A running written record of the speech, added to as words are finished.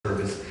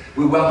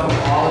We welcome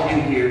all of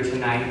you here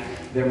tonight.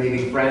 There may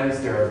be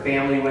friends, there are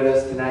family with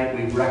us tonight.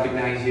 We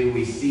recognize you,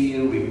 we see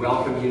you, we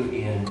welcome you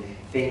in.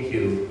 Thank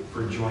you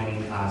for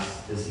joining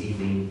us this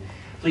evening.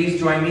 Please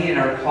join me in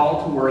our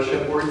call to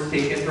worship. Words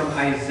taken from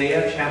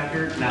Isaiah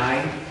chapter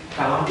 9,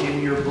 found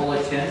in your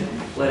bulletin.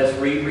 Let us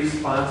read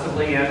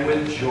responsibly and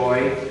with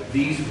joy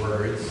these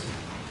words.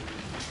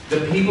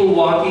 The people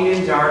walking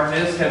in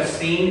darkness have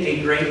seen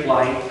a great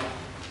light.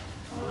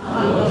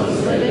 On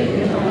those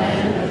living in the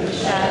land of the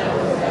shadow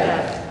of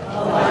death,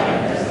 a light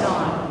has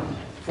dawned.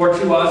 For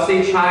to us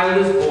a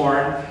child is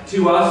born,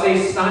 to us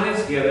a son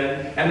is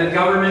given, and the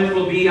government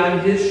will be on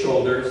his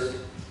shoulders.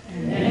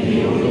 And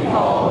he will be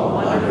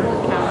called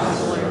Wonderful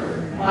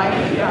Counselor,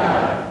 Mighty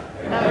God,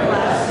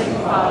 Everlasting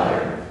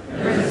Father,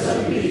 Prince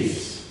of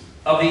Peace.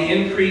 Of the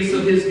increase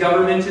of his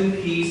government and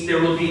peace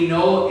there will be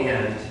no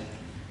end.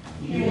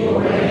 He will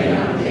reign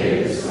on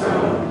David's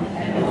throne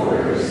and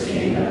over his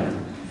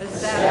kingdom,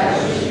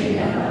 establishing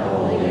and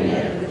upholding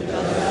it with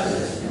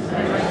justice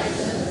and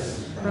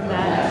righteousness from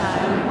that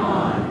time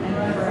on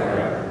and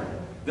forever.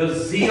 The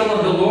zeal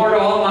of the Lord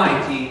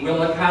Almighty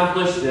will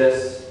accomplish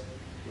this.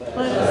 Let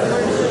us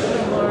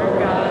worship the Lord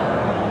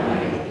God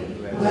Almighty,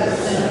 who has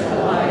sent the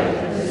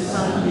light of his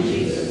Son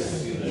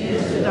Jesus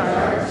into the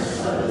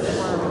darkness of this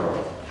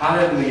world.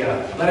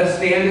 Hallelujah. Let us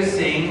stand to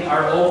sing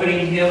our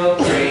opening hymn of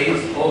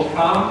praise, O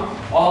Come,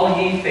 All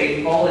Ye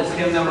Faithful, is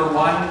hymn number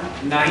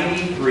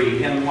 193,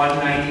 hymn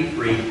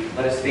 193.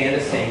 Let us stand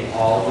to sing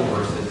all the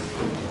verses.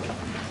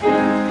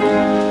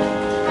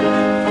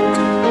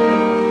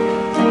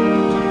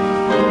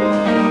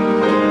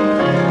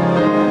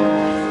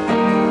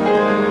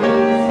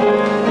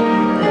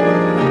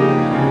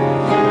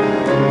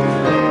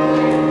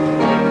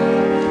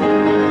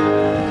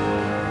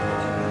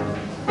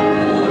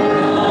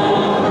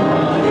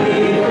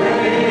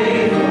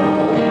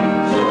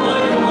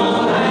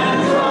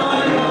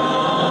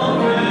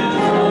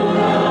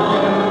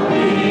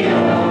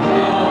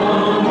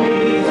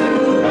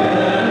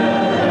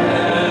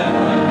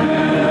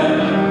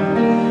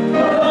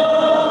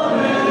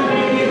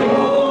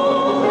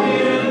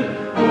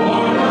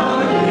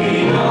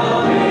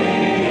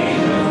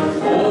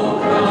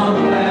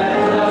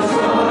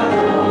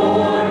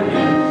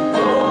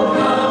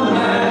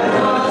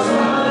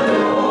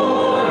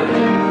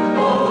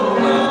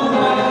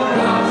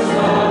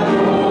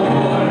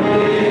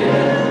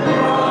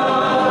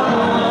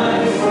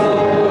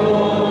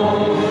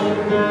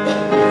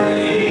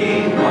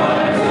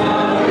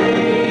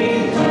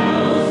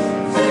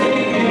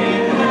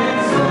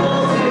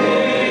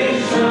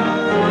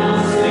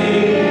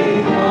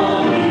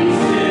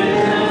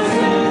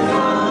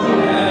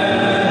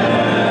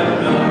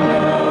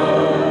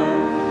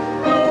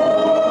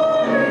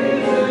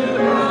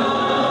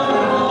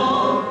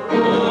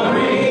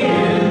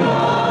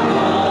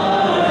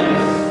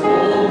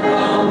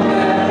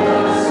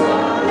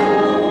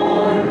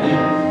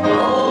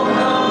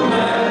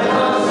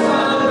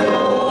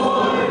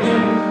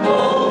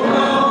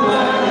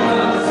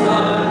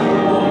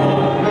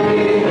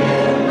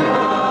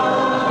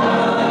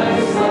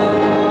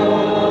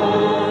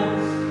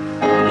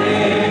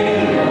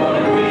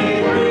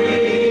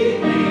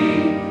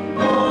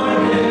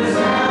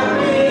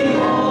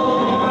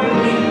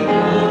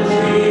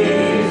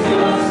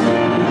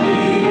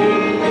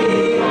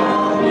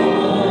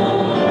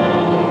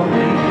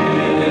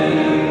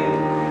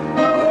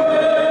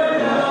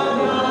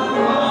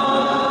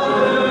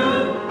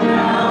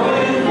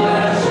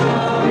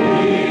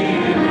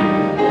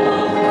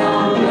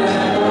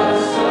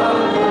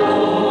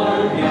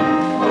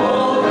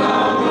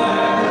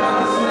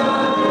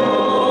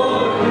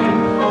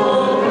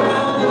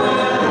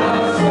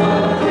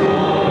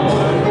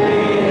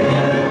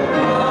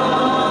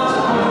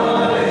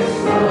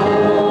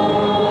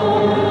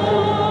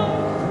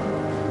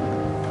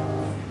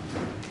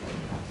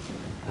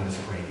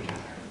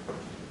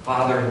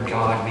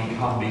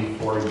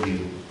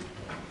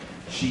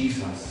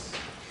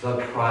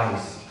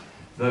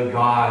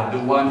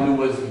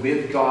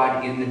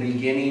 In the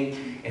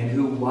beginning, and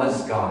who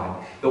was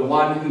God, the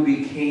one who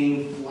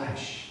became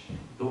flesh,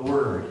 the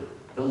Word,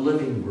 the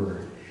living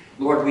Word.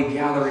 Lord, we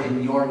gather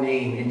in your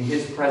name, in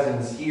his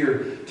presence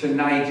here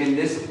tonight, in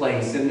this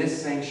place, in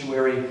this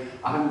sanctuary,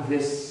 on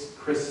this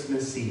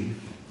Christmas Eve,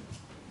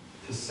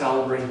 to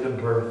celebrate the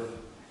birth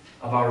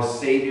of our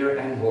Savior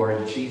and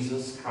Lord,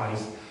 Jesus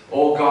Christ.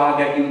 Oh God,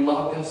 that you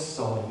loved us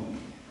so,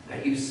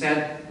 that you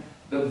sent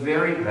the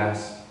very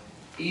best,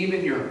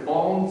 even your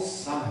own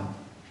Son,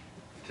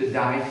 to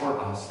die for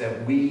us,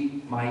 that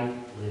we might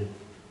live.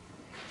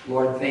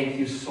 Lord, thank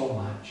you so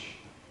much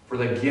for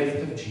the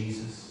gift of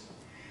Jesus.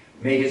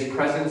 May his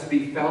presence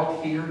be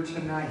felt here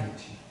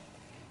tonight.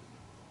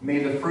 May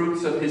the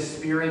fruits of his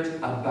Spirit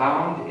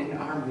abound in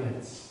our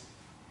midst.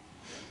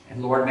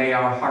 And Lord, may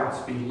our hearts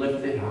be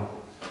lifted up.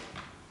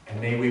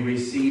 And may we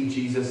receive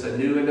Jesus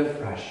anew and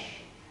afresh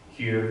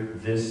here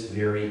this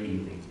very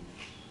evening.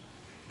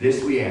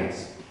 This we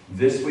ask,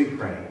 this we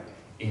pray,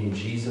 in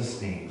Jesus'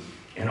 name.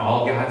 And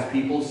all God's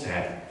people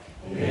said,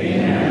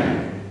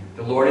 Amen.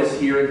 The Lord is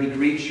here, and he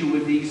greets you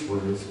with these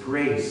words: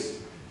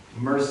 grace,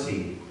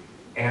 mercy,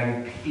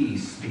 and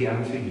peace be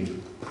unto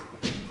you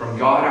from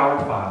God our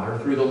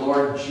Father, through the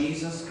Lord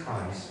Jesus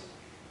Christ,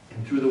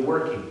 and through the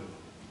working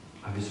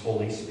of his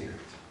Holy Spirit.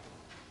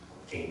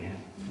 Amen.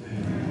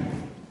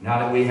 Amen. Now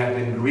that we have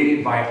been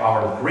greeted by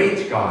our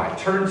great God,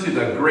 turn to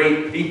the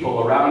great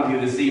people around you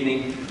this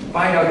evening.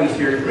 Find out who's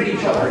here. Greet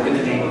each other in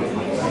the name of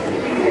Christ.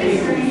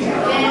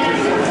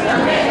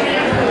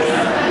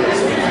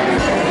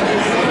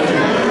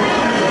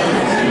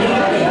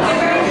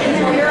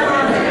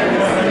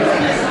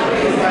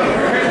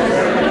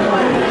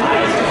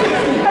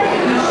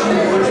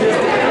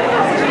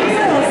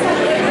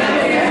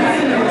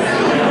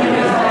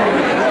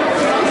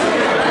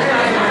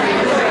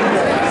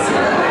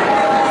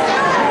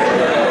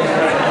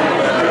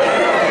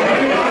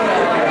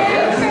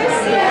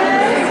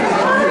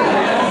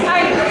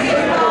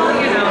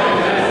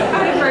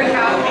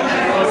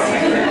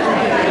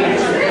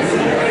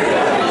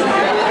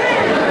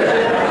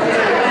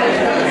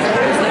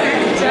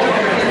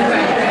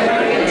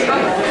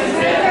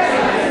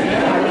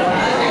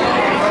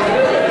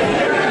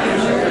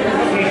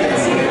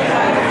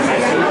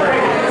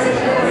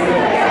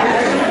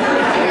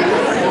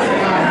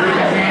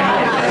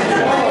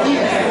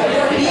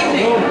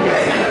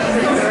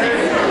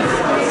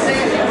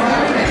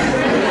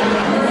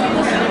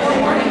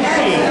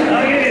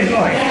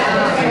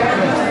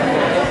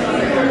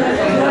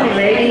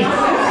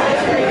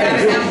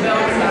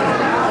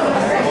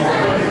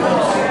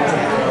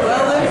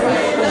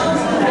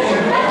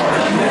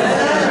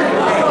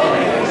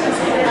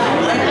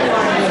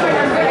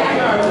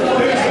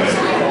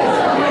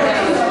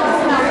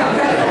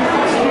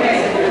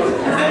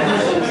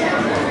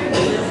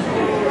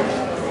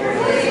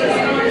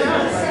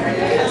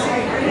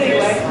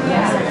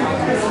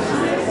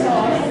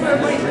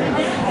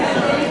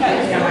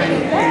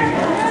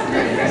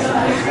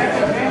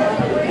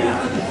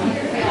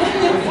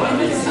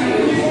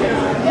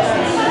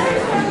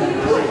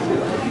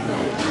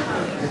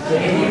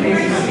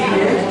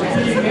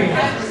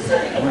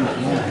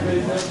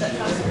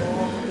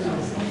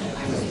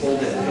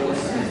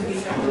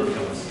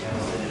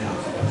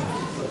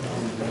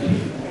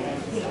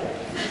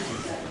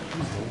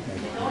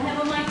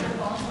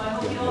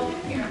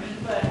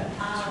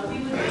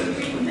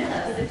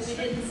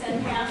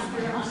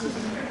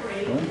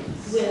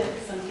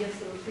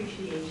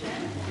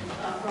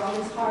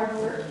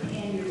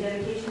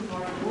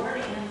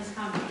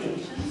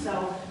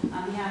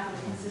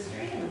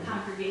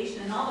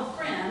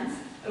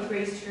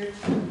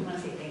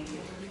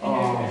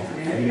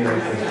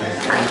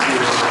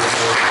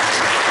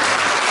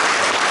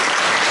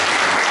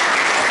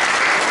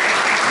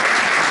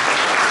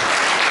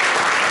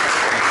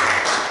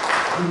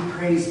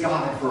 Praise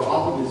God for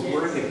all of his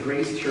work at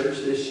Grace Church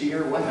this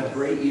year. What a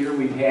great year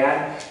we've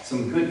had.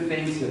 Some good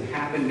things have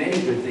happened.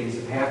 Many good things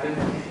have happened.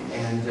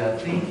 And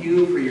thank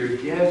you for your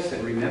gifts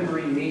and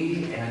remembering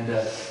me. And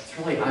it's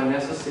really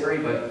unnecessary,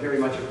 but very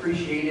much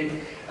appreciated.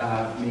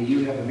 May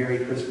you have a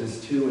Merry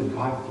Christmas too, and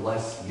God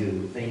bless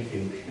you. Thank you.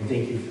 And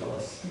thank you,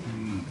 Phyllis.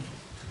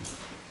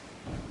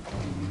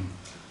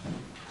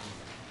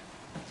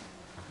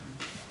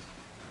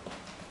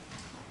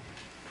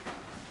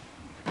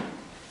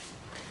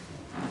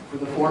 For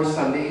the 4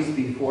 Sundays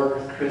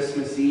before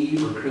Christmas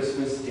Eve or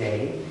Christmas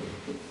Day,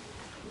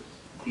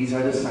 these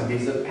are the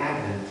Sundays of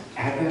Advent.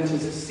 Advent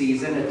is a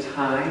season, a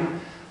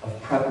time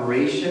of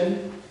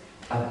preparation,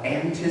 of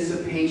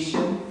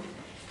anticipation,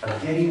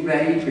 of getting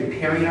ready,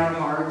 preparing our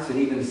hearts, and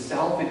even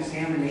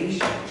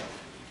self-examination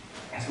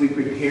as we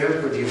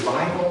prepare for the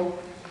arrival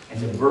and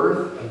the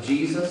birth of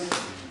Jesus,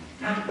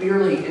 not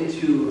merely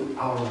into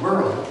our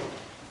world,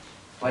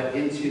 but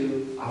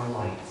into our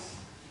lives,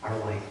 our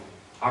life,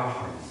 our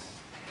hearts.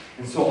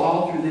 And so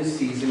all through this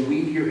season,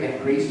 we here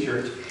at Grace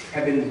Church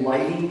have been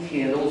lighting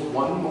candles,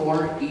 one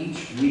more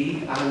each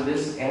week on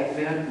this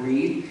Advent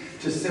wreath,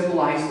 to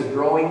symbolize the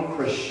growing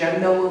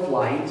crescendo of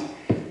light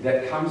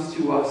that comes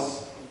to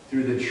us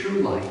through the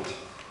true light,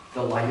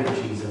 the light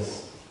of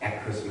Jesus,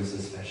 at Christmas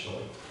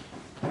especially.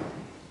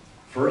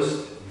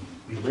 First,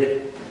 we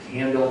lit a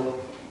candle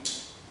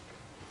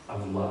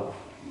of love.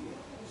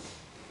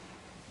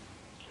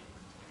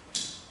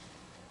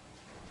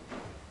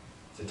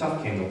 It's a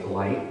tough candle to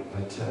light,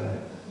 but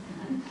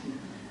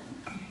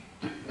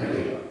there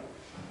we go.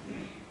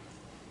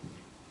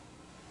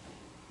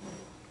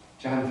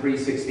 John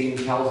 3:16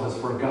 tells us,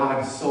 "For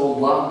God so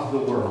loved the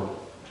world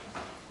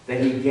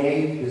that he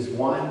gave his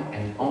one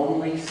and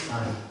only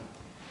Son,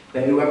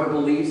 that whoever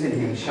believes in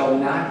him shall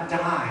not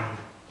die,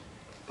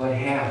 but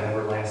have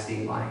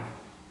everlasting life."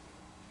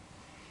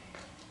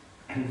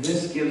 And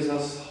this gives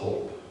us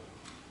hope.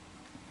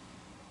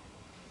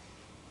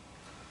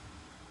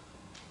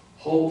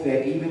 Hope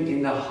that even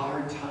in the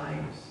hard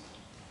times,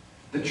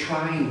 the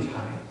trying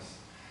times,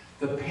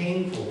 the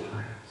painful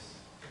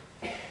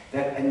times,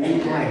 that a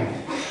new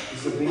life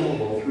is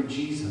available through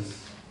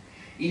Jesus.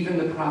 Even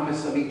the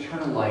promise of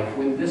eternal life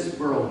when this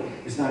world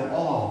is not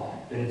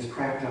all that it's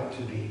cracked up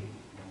to be.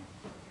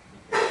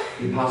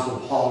 The Apostle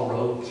Paul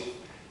wrote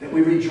that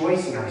we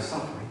rejoice in our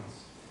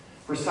sufferings,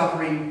 for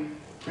suffering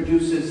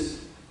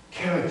produces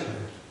character,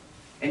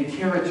 and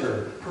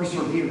character,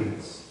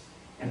 perseverance,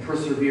 and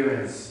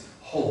perseverance,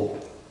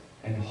 hope,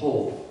 and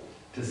hope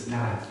does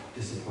not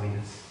disappoint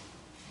us.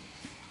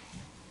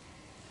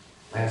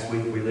 Last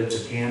week we lit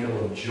the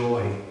candle of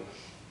joy.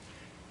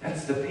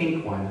 That's the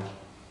pink one.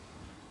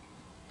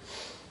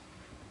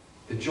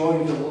 The joy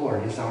of the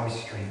Lord is our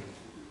strength.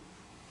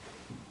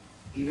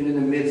 Even in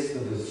the midst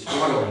of the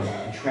struggling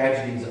and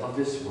tragedies of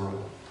this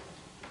world,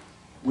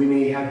 we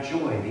may have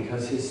joy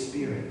because His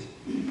Spirit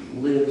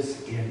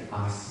lives in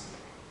us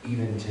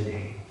even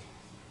today.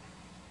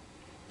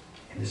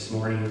 And this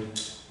morning,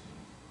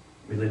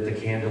 we lit the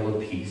candle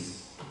of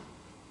peace.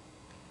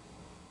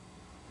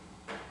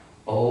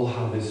 Oh,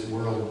 how this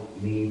world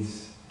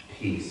needs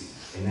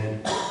peace.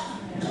 Amen?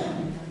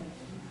 Amen.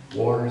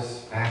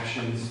 Wars,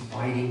 factions,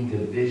 fighting,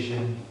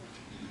 division.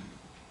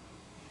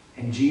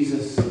 And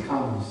Jesus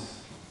comes.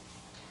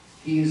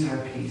 He is our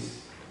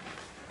peace.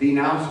 The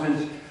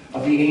announcement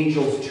of the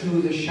angels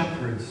to the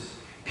shepherds.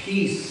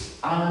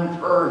 Peace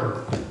on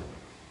earth.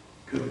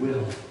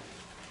 Goodwill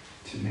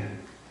to men.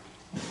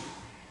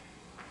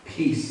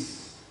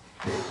 Peace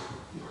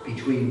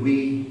between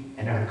we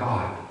and our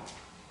God.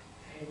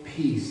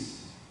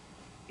 Peace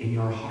in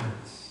your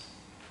hearts.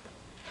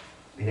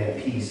 May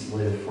that peace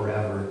live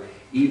forever,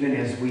 even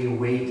as we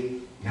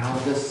await now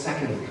the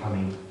second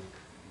coming,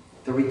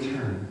 the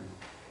return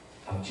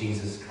of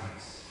Jesus Christ.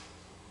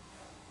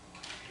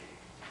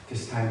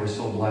 This time we're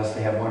so blessed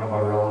to have one of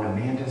our own,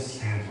 Amanda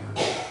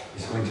Sadler,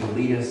 is going to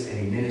lead us in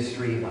a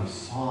ministry of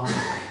song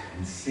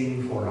and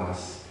sing for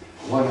us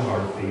one of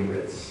our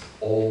favorites,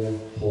 O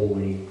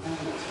Holy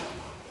Night.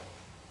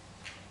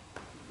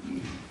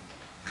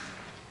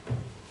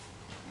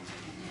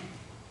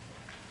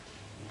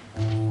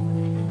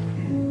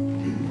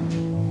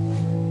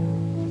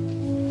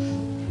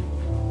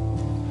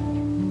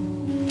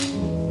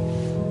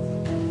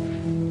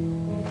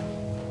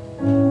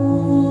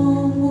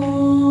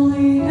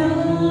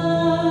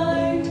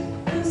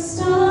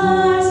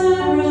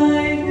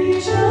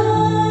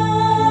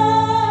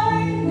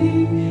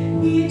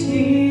 It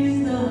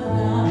is the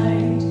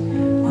night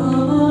of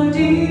our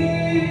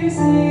dear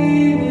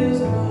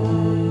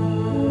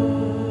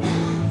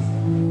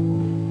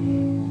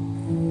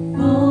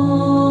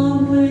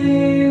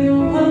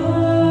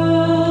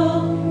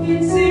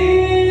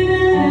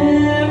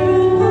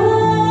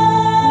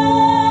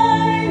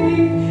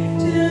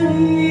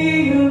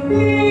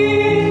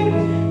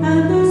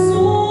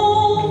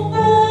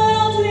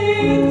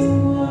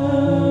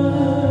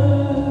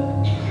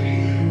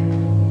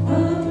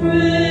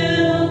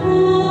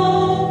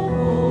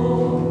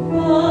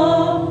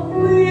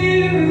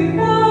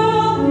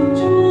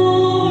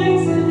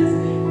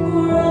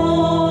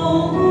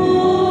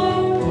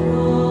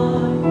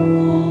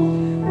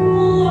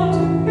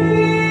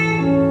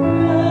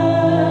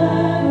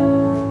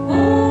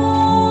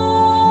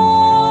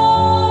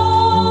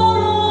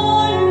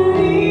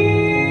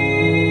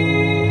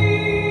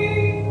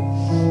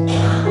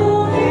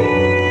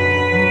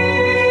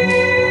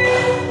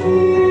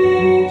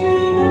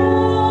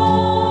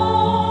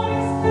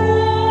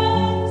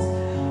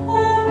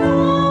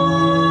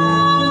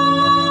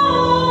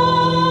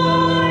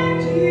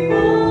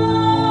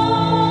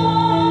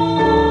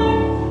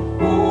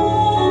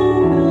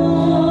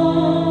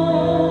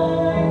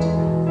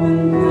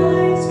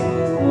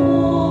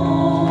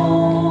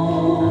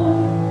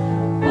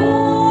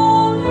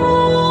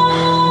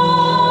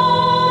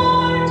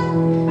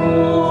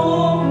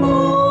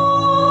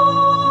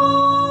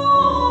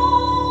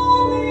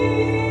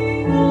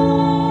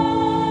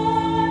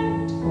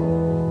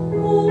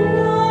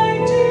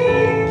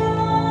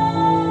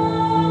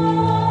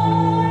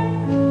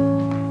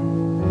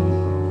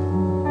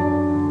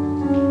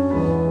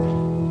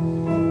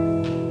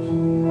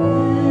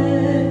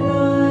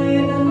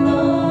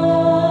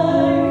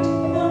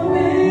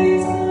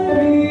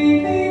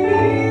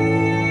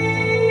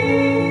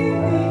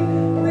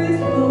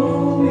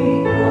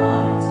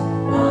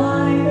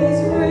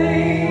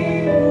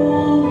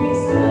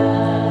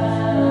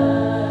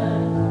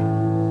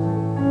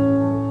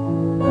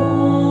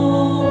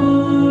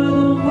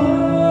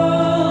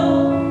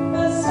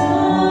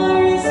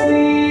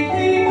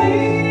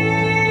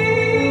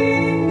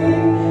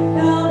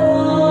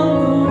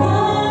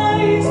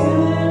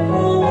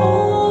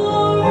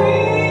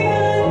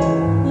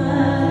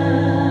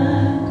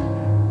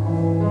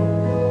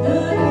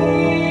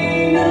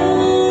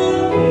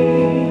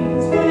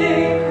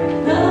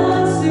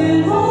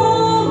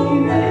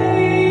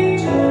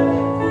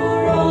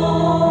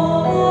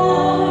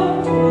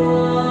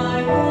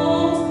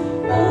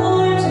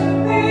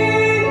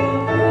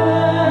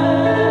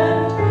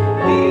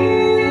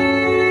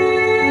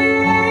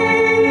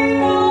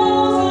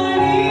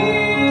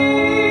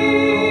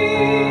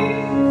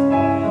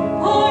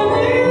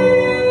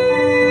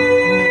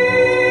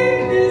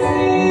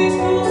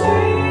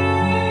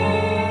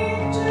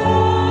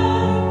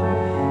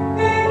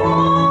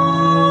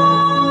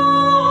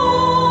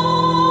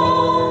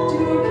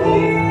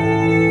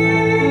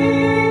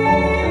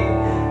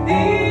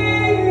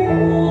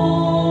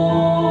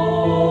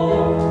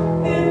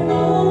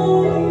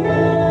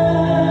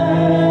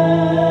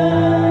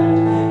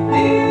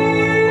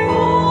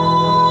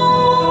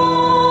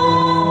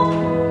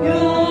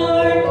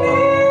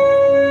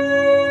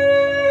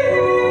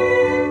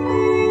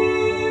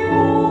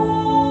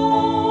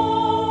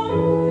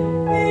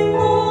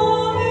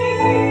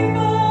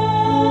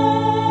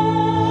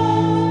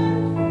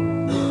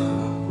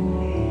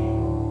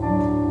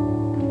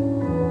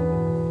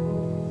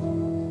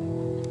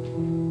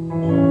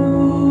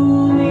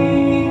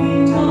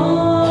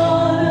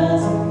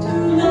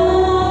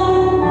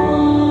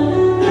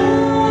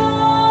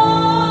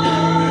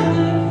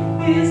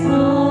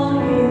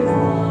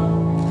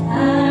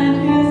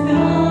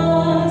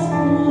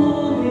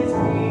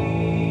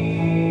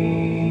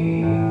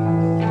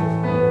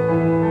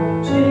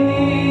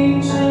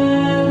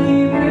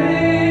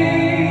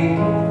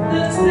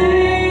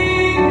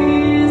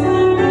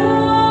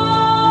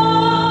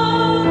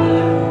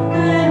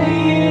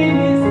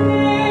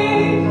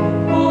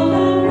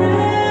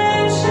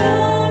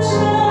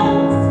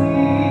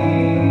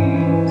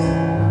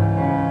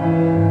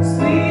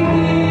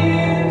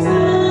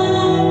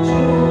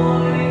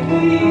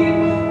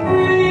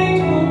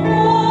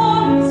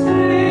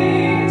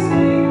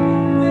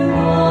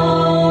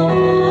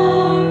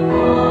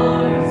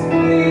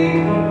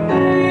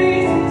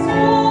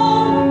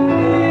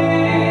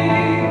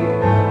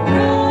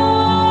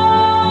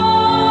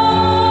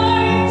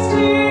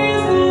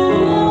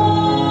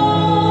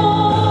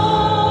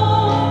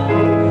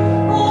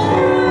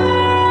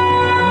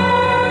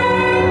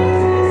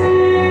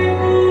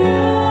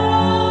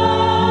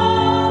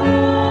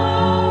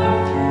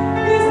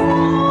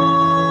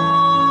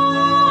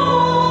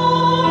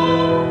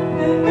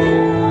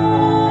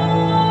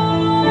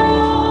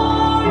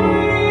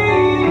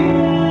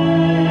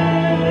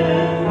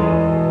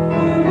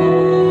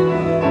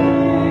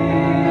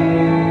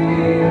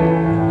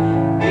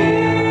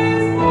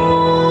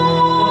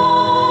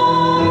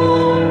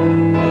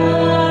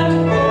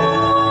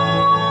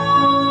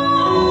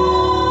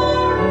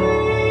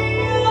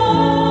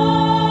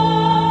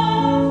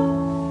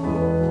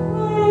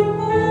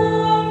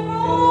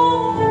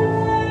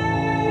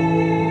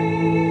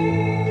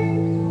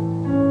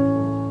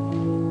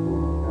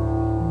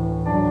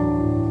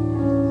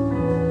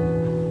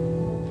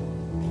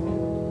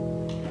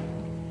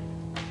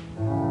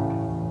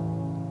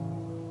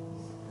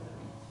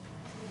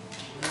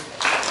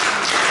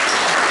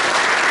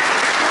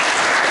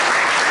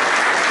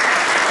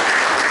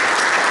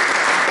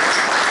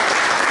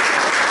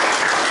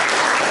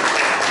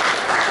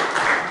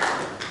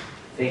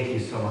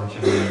so much,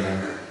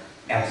 Amanda.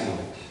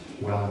 Excellent.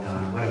 Well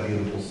done. What a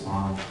beautiful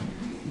song,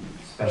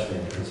 especially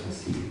on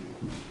Christmas Eve.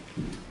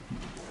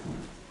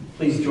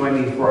 Please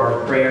join me for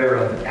our prayer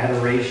of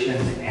adoration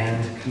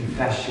and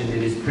confession.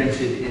 It is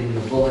printed in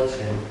the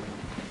bulletin.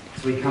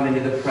 As we come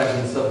into the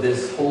presence of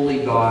this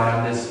holy God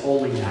on this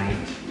holy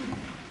night,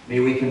 may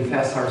we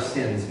confess our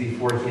sins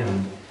before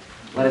Him.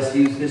 Let us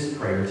use this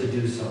prayer to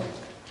do so.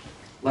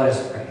 Let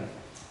us pray.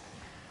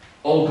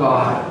 O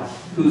God,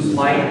 whose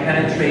light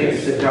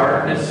penetrates the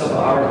darkness of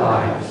our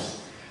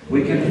lives,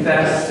 we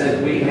confess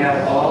that we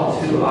have all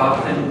too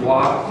often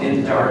walked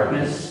in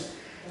darkness,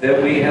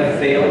 that we have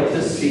failed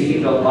to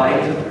see the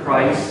light of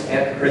Christ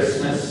at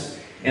Christmas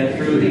and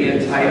through the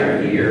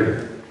entire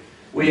year.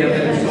 We have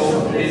been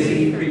so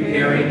busy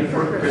preparing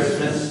for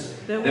Christmas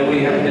that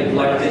we have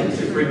neglected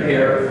to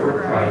prepare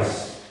for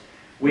Christ.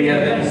 We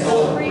have been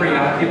so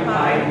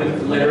preoccupied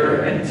with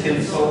glitter and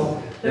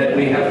tinsel that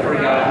we have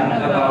forgotten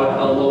about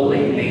a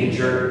lowly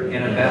manger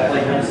in a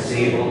Bethlehem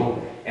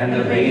stable and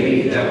the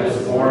baby that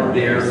was born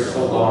there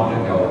so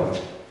long ago.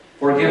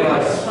 Forgive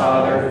us,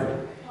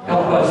 Father.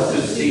 Help us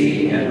to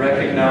see and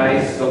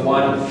recognize the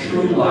one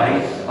true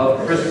light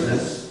of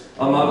Christmas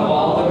among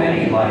all the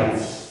many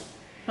lights.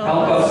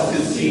 Help us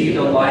to see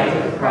the light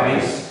of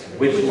Christ,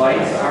 which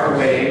lights our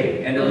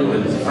way and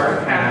illumines our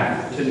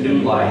path to new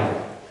life.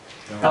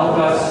 Help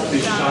us to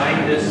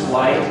shine this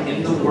light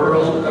in the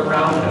world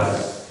around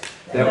us,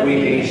 that we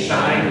may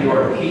shine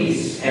your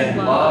peace and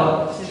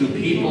love to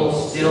people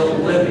still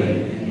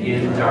living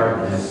in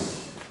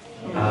darkness.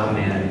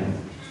 Amen.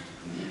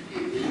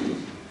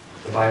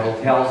 The Bible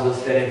tells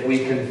us that if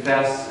we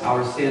confess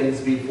our sins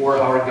before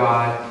our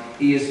God,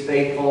 He is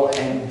faithful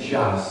and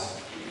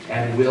just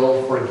and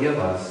will forgive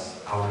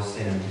us our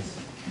sins.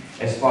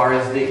 As far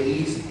as the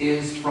east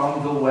is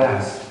from the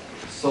west,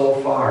 so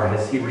far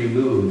has He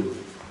removed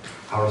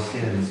our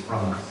sins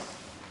from us.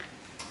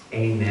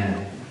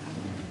 Amen.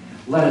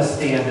 Let us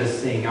stand to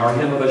sing our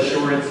hymn of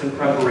assurance and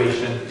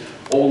preparation,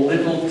 O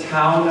Little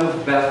Town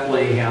of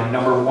Bethlehem,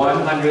 number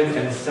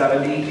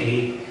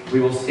 178. We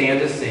will stand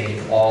to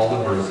sing all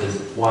the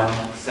verses,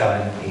 1,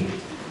 7,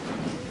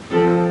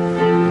 8.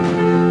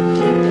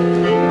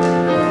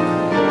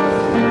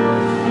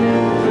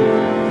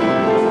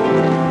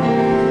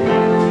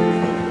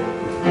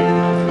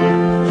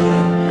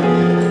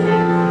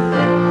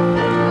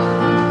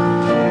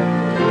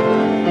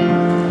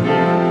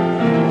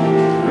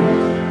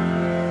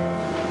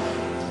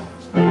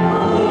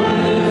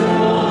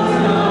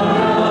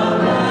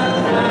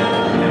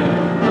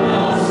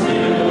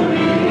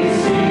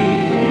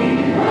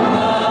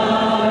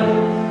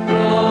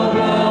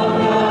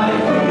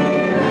 Bye.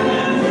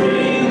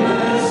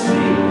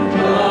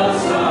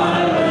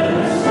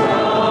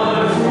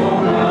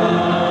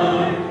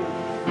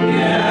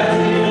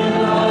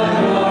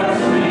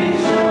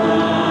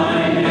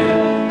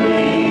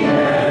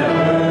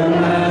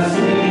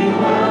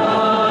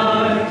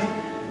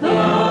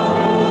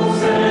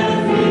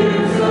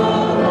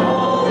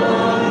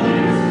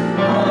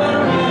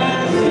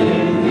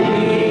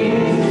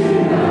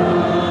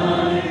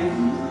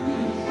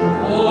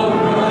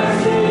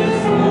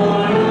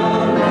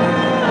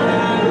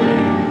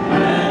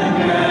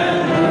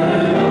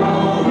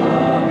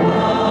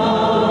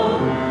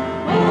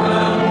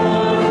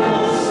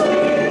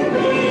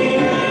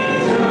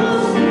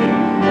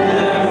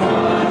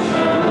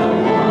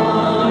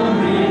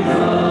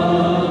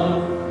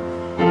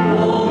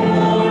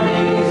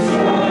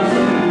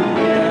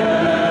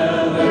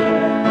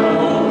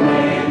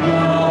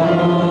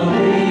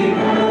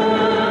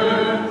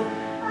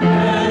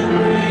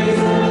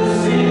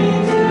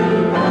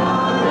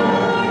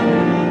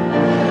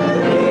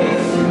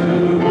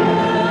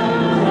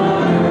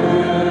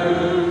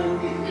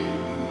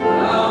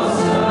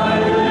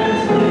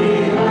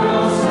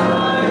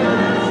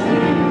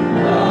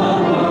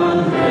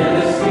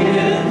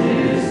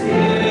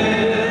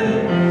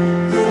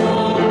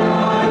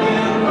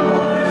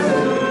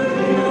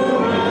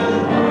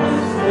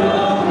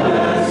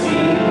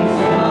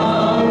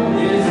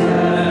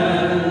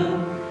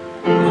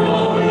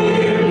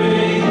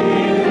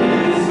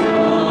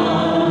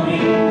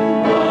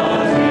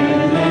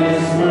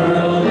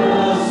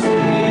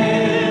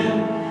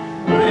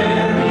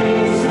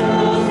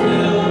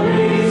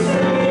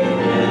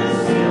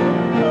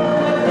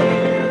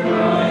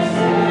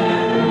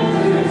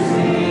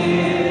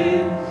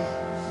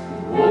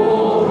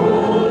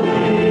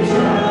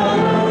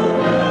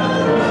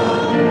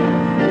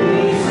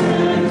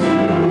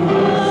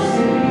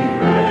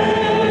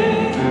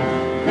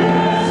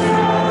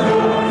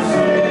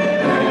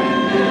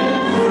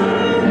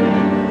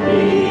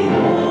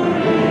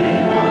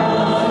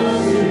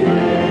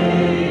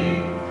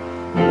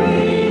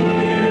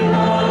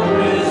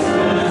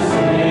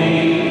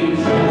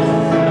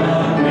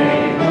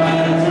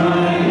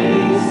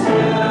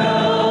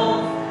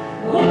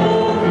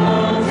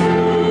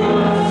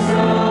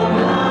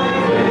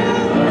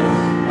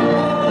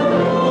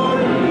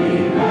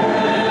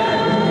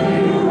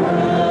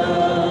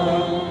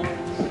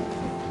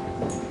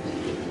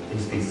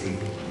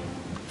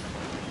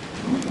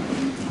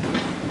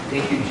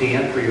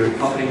 Dan, for your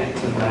accompaniment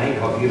tonight.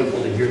 How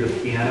beautiful to hear the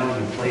piano.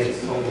 You play it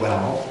so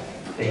well.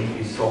 Thank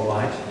you so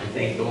much. I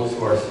thank those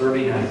who are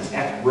serving on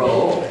tech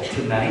row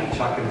tonight.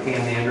 Chuck and Pam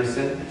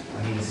Anderson,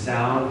 running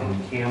sound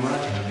and camera,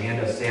 and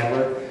Amanda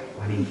Sadler,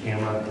 running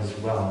camera as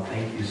well.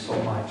 Thank you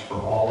so much for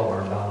all of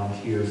our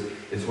volunteers.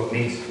 It's what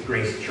makes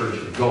Grace Church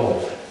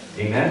go.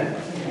 Amen?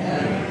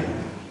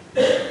 Amen.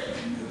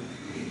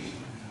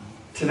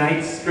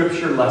 Tonight's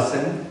scripture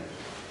lesson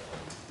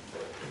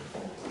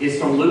is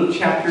from Luke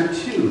chapter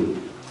 2.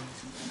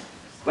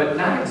 But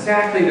not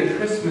exactly the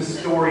Christmas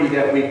story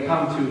that we've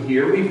come to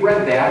here. We've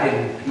read that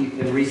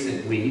in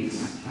recent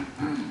weeks.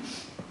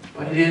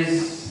 But it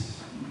is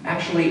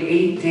actually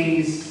 8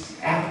 days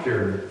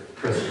after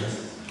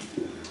Christmas.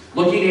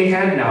 Looking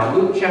ahead now,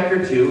 Luke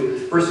chapter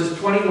 2, verses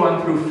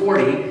 21 through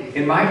 40.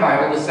 In my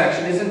Bible, the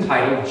section is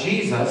entitled,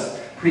 Jesus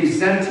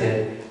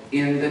Presented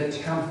in the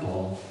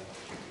Temple.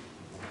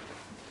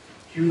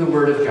 Hear the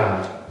word of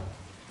God.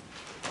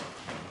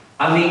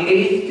 On the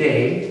 8th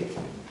day,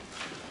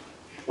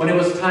 when it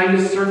was time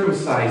to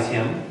circumcise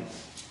him,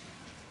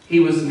 he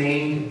was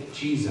named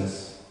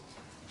Jesus,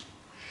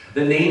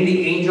 the name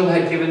the angel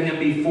had given him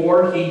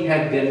before he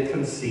had been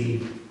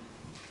conceived.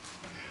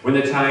 When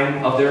the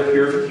time of their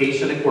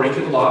purification according to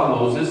the law of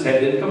Moses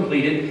had been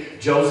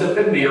completed, Joseph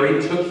and Mary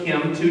took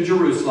him to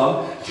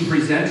Jerusalem to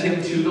present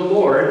him to the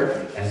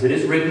Lord. As it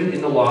is written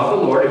in the law of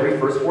the Lord, every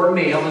firstborn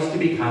male is to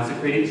be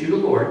consecrated to the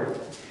Lord,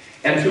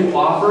 and to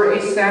offer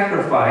a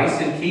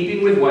sacrifice in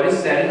keeping with what is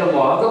said in the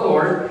law of the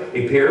Lord,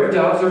 a pair of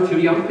doves or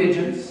 2 young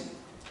pigeons.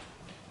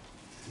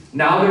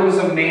 Now there was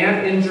a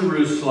man in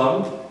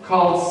Jerusalem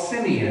called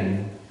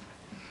Simeon,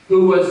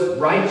 who was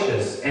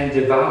righteous and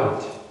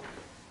devout.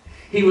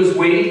 He was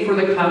waiting for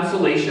the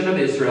consolation of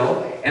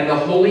Israel, and the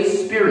Holy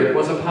Spirit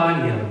was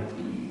upon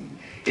him.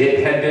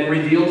 It had been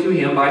revealed to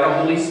him by the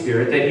Holy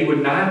Spirit that he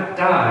would not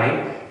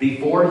die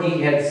before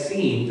he had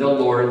seen the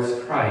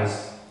Lord's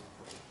Christ.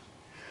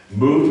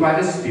 Moved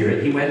by the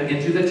Spirit, he went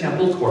into the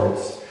temple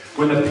courts.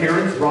 When the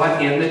parents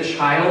brought in the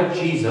child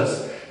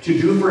Jesus to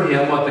do for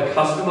him what the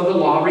custom of the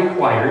law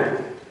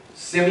required,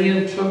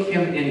 Simeon took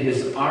him in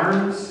his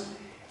arms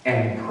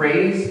and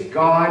praised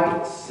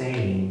God,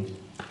 saying,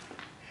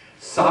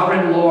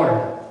 Sovereign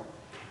Lord,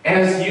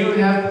 as you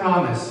have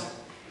promised,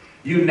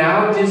 you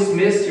now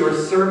dismiss your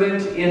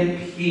servant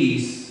in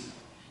peace.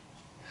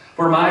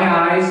 For my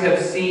eyes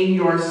have seen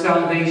your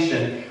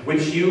salvation,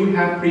 which you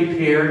have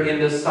prepared in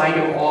the sight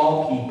of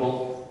all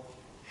people,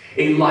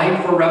 a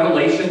light for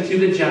revelation to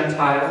the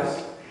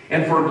Gentiles,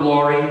 and for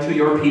glory to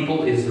your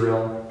people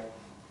Israel.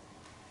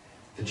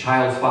 The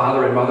child's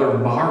father and mother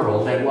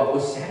marveled at what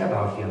was said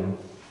about him.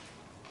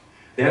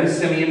 Then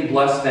Simeon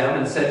blessed them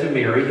and said to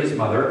Mary, his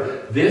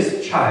mother,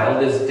 This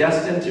child is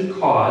destined to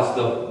cause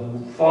the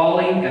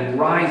falling and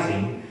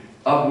rising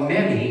of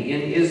many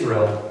in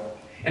Israel,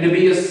 and to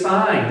be a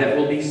sign that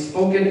will be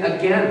spoken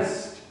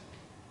against,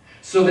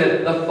 so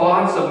that the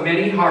thoughts of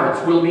many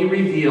hearts will be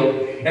revealed,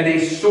 and a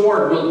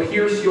sword will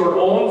pierce your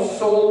own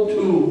soul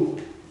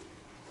too.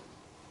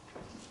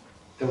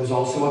 There was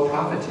also a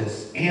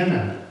prophetess,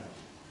 Anna,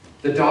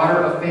 the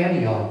daughter of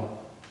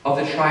Phanuel, of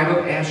the tribe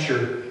of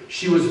Asher.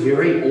 She was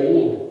very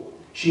old.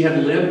 She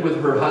had lived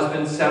with her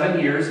husband 7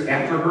 years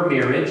after her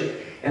marriage,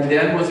 and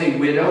then was a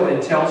widow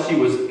until she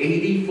was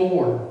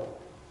 84.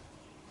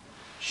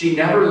 She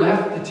never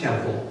left the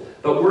temple,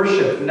 but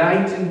worshipped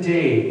night and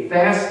day,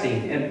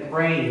 fasting and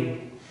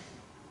praying.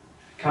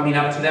 Coming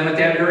up to them at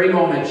that very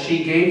moment,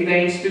 she gave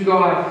thanks to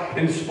God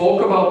and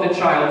spoke about the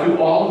child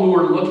to all who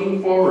were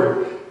looking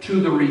forward to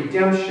the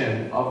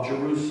redemption of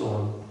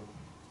Jerusalem.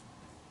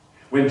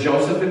 When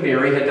Joseph and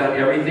Mary had done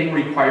everything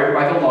required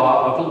by the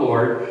law of the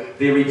Lord,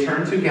 they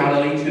returned to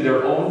Galilee to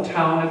their own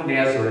town of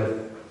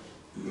Nazareth.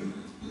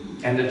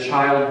 And the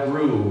child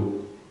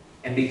grew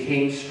and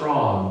became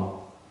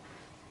strong.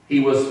 He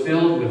was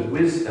filled with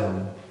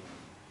wisdom,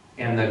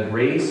 and the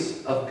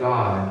grace of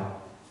God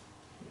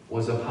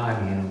was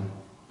upon him.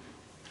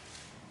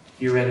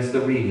 Here ends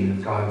the reading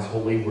of God's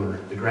holy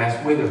word. The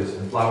grass withers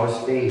and flowers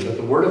fade, but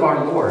the word of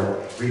our Lord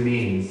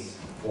remains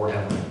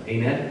forever.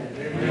 Amen?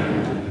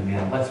 Amen.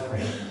 Amen. Let's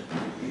pray.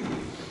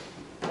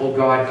 Oh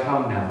God,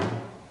 come now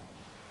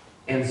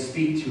and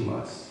speak to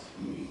us.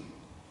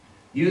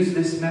 Use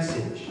this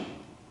message.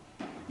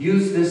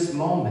 Use this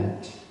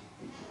moment.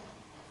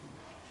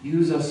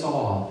 Use us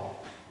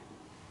all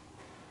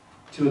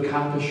to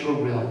accomplish your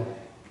will.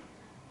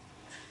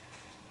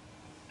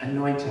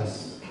 Anoint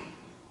us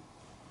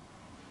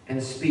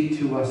and speak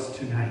to us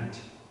tonight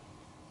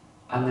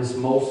on this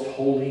most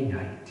holy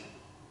night,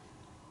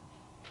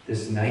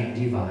 this night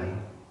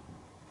divine.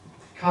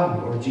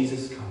 Come, Lord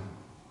Jesus, come.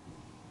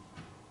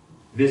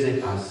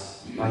 Visit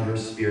us by your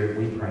Spirit,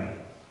 we pray,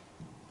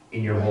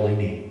 in your holy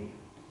name.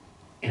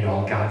 And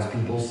all God's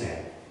people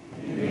said,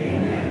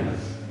 Amen.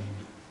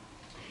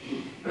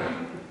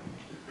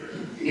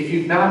 If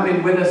you've not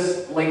been with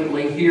us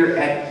lately here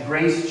at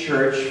Grace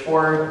Church,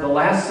 for the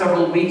last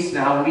several weeks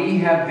now, we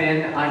have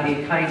been on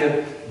a kind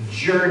of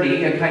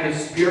journey, a kind of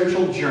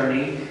spiritual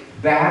journey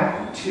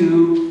back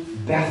to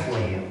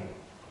Bethlehem.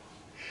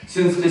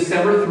 Since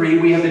December 3,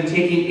 we have been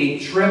taking a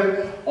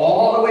trip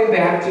all the way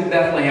back to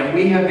Bethlehem.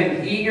 We have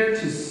been eager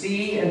to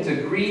see and to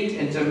greet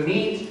and to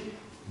meet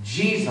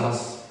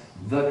Jesus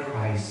the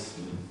Christ.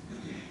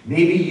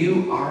 Maybe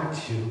you are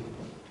too.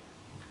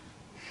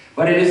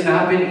 But it has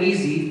not been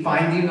easy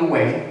finding the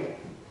way.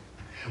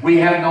 We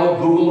have no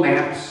Google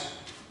Maps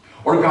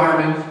or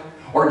Garmin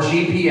or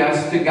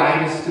GPS to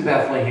guide us to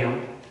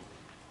Bethlehem.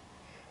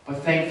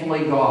 But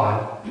thankfully,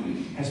 God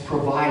has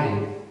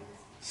provided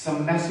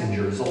some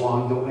messengers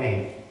along the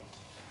way.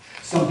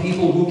 Some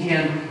people who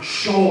can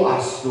show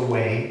us the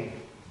way.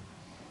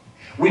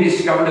 We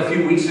discovered a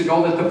few weeks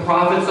ago that the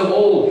prophets of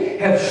old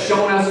have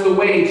shown us the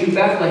way to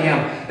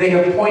Bethlehem. They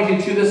have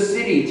pointed to the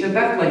city, to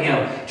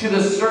Bethlehem, to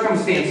the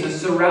circumstances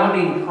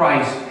surrounding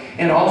Christ,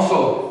 and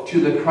also to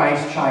the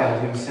Christ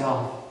child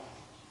himself.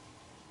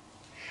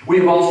 We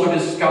have also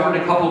discovered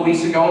a couple of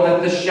weeks ago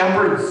that the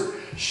shepherds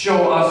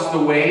show us the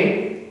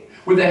way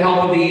with the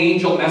help of the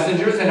angel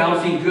messengers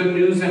announcing good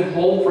news and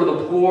hope for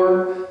the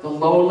poor, the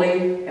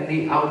lowly, and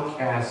the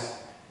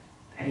outcast.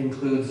 That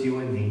includes you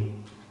and me.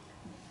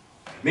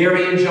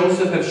 Mary and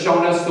Joseph have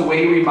shown us the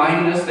way,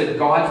 reminding us that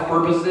God's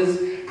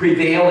purposes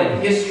prevail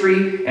in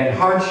history and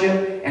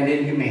hardship and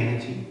in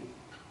humanity.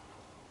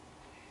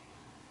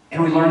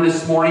 And we learned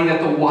this morning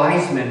that the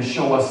wise men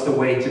show us the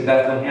way to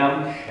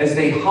Bethlehem as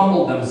they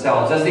humbled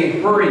themselves, as they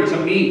hurried to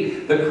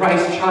meet the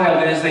Christ child,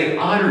 and as they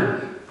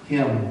honored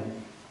him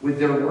with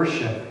their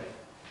worship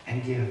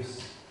and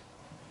gifts.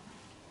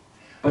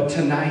 But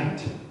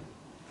tonight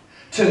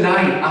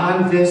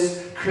on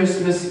this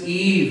Christmas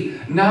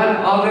Eve, none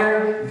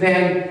other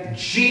than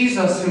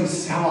Jesus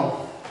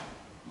himself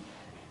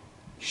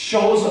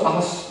shows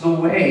us the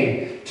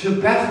way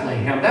to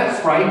Bethlehem.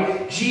 That's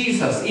right,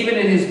 Jesus, even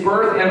in his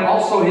birth and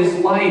also his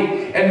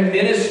life and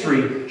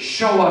ministry,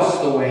 show us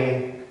the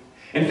way.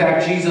 In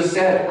fact, Jesus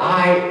said,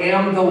 I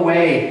am the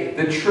way,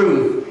 the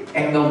truth,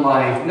 and the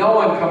life. No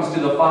one comes to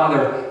the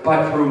Father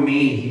but through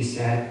me, he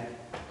said.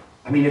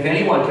 I mean, if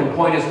anyone can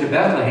point us to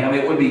Bethlehem,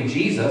 it would be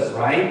Jesus,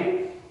 right?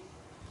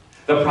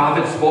 The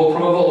prophets spoke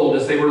from of old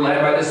as they were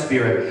led by the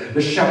Spirit.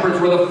 The shepherds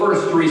were the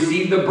first to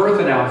receive the birth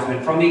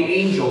announcement from the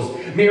angels.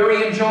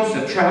 Mary and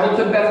Joseph traveled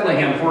to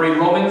Bethlehem for a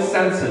Roman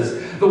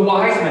census. The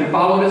wise men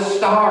followed a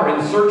star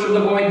in search of the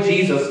boy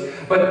Jesus.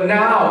 But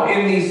now,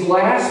 in these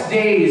last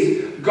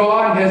days,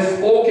 God has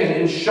spoken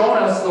and shown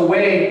us the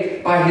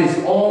way by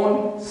his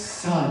own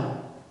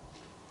Son.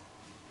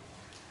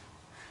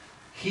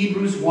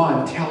 Hebrews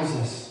 1 tells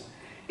us,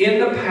 in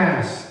the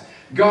past,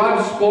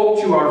 God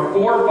spoke to our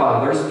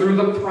forefathers through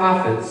the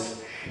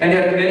prophets, and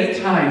at many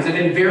times and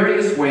in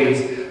various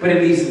ways, but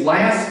in these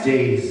last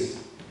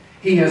days,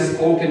 he has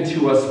spoken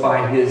to us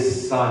by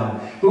his Son,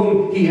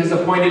 whom he has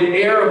appointed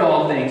heir of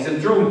all things,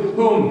 and through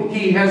whom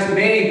he has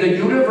made the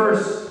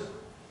universe.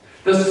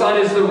 The Son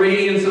is the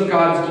radiance of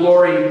God's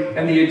glory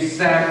and the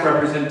exact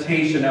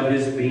representation of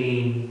his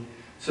being,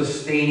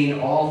 sustaining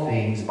all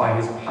things by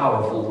his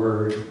powerful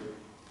word.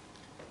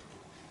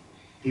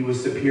 He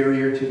was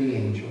superior to the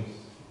angels.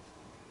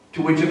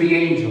 To which of the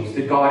angels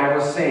did God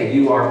ever say,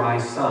 you are my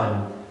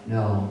Son?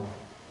 No.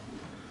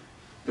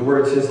 The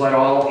word says, let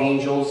all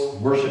angels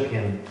worship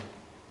him.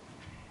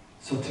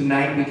 So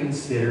tonight we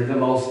consider the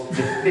most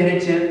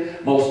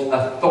definitive, most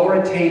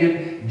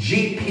authoritative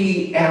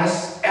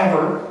GPS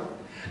ever.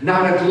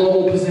 Not a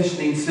global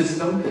positioning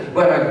system,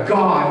 but a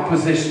God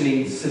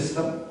positioning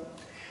system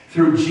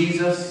through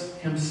Jesus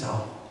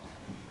himself.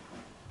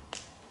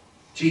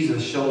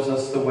 Jesus shows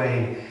us the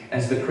way,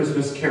 as the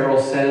Christmas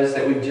carol says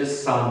that we've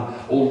just sung,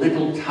 O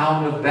little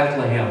town of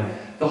Bethlehem,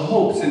 the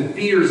hopes and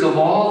fears of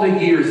all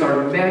the years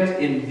are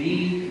met in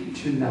thee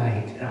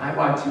tonight. And I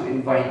want to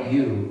invite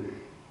you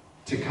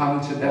to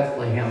come to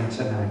Bethlehem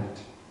tonight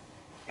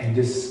and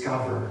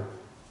discover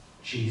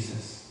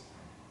Jesus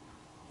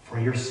for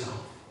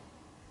yourself.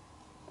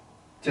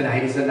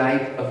 Tonight is a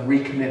night of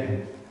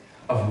recommitment,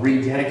 of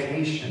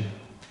rededication,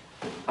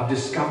 of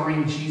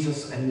discovering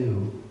Jesus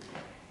anew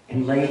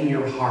and laying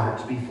your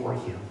heart before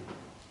him.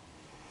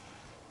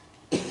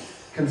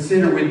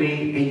 Consider with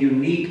me a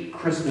unique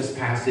Christmas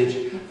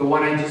passage, the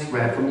one I just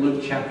read from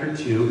Luke chapter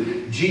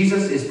 2.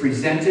 Jesus is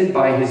presented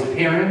by his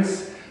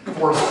parents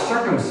for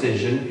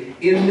circumcision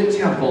in the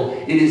temple.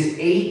 It is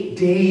 8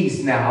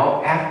 days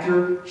now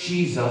after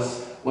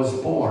Jesus was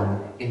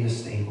born in the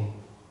stable.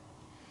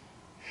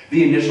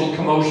 The initial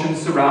commotion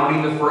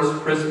surrounding the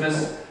first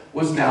Christmas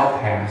was now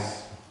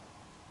past.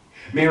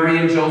 Mary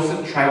and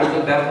Joseph traveled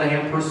to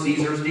Bethlehem per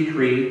Caesar's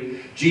decree.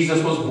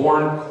 Jesus was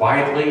born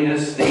quietly in a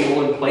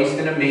stable and placed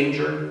in a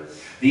manger.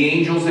 The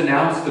angels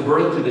announced the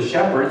birth to the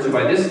shepherds, who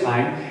by this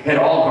time had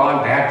all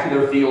gone back to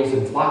their fields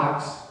and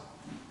flocks.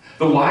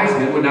 The wise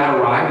men would not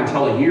arrive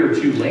until a year or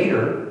two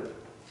later.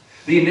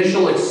 The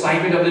initial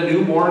excitement of the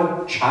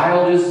newborn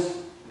child is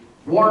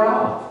worn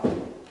off,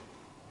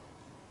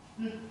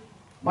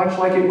 much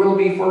like it will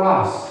be for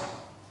us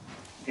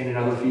in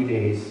another few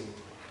days.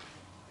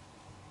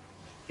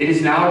 It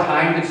is now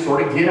time to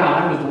sort of get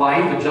on with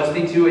life,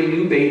 adjusting to a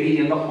new baby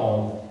in the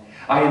home.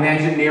 I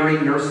imagine Mary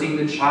nursing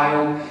the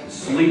child,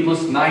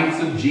 sleepless nights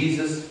of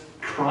Jesus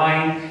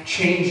crying,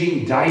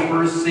 changing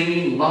diapers,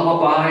 singing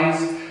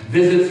lullabies,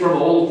 visits from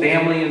old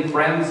family and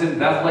friends in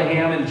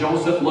Bethlehem, and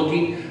Joseph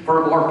looking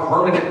for a more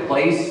permanent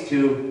place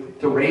to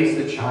raise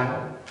the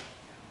child.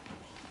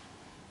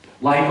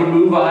 Life would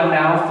move on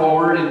now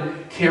forward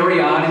and carry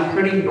on in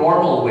pretty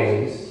normal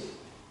ways.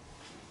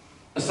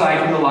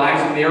 Aside from the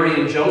lives of Mary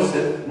and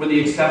Joseph, with the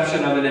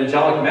exception of an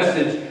angelic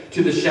message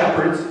to the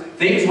shepherds,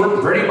 things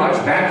were pretty much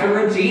back to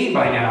routine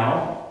by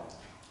now.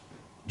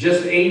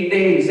 Just 8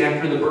 days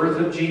after the birth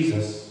of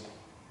Jesus.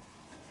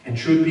 And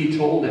truth be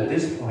told, at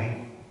this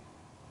point,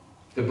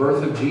 the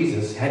birth of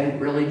Jesus hadn't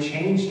really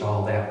changed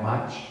all that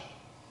much.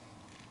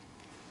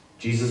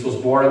 Jesus was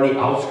born on the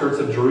outskirts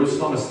of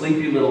Jerusalem, a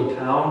sleepy little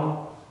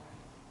town.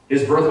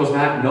 His birth was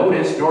not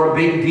noticed nor a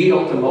big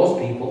deal to most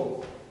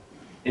people.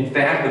 In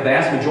fact, the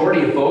vast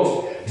majority of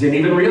folks didn't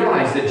even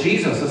realize that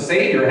Jesus, a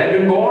Savior, had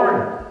been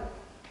born.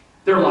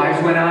 Their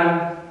lives went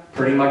on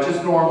pretty much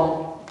as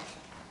normal,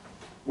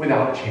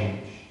 without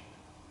change.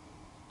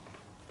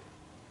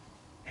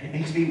 And it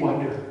makes me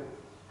wonder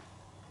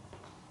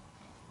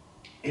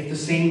if the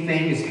same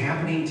thing is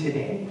happening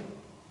today.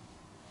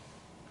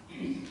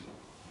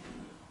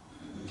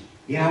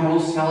 Yeah, we'll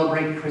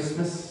celebrate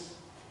Christmas.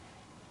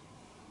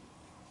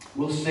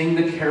 We'll sing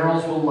the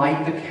carols, we'll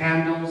light the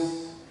candles.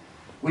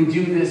 We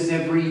do this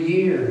every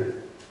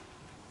year.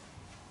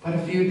 But a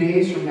few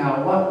days from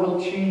now, what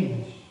will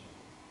change?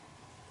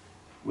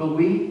 Will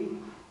we?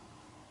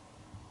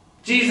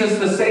 Jesus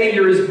the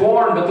Savior is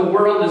born, but the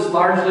world is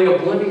largely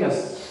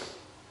oblivious.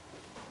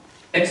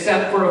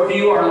 Except for a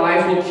few, our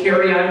lives will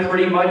carry on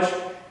pretty much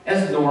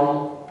as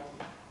normal.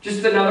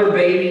 Just another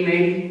baby,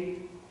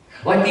 maybe.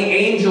 Like the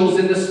angels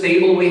in the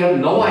stable, we have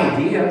no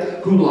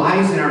idea who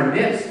lies in our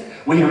midst.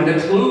 We haven't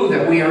a clue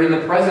that we are in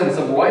the presence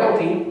of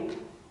royalty.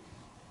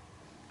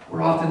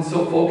 We're often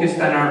so focused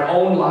on our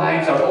own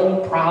lives, our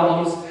own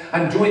problems,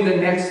 on doing the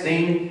next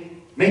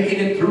thing, making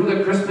it through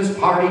the Christmas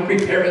party,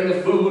 preparing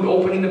the food,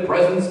 opening the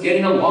presents,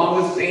 getting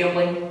along with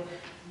family.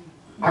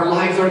 Our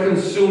lives are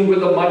consumed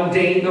with the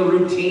mundane, the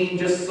routine,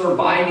 just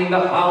surviving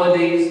the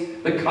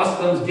holidays, the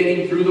customs,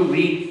 getting through the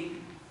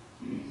week.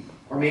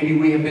 Or maybe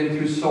we have been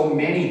through so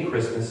many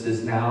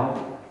Christmases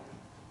now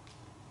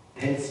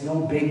that it's no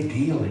big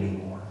deal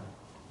anymore.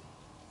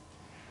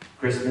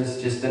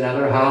 Christmas, just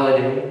another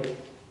holiday.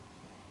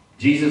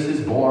 Jesus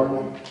is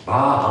born.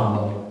 Bah,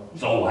 humbug.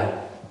 So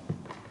what?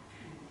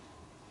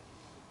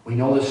 We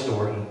know the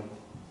story.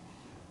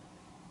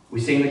 We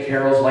sing the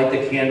carols, light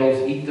the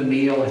candles, eat the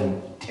meal,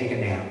 and take a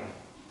nap.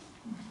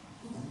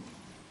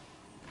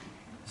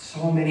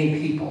 So many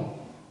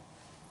people,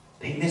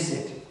 they miss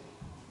it.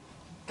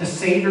 The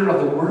Savior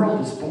of the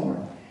world is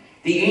born.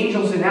 The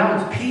angels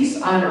announce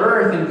peace on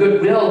earth and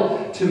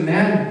goodwill to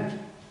men,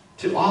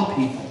 to all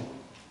people.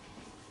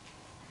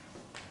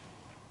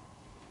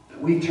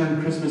 We've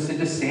turned Christmas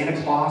into Santa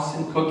Claus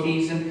and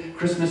cookies and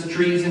Christmas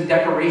trees and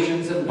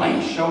decorations and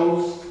light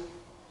shows.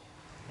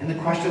 And the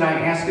question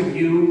I ask of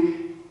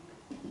you,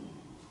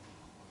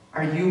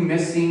 are you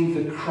missing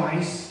the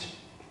Christ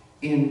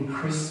in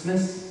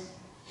Christmas?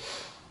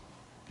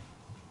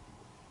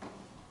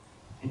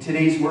 In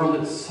today's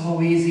world, it's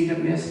so easy to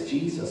miss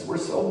Jesus. We're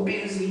so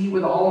busy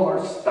with all of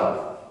our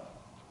stuff.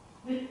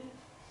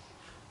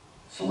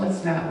 So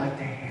let's not let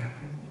that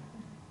happen.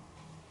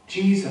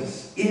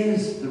 Jesus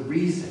is the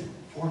reason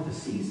for the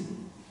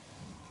season.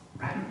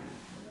 Right?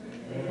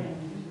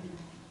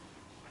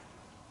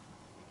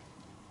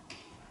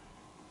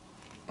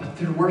 But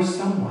there was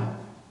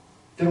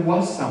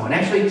someone,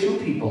 actually two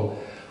people,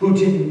 who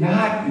did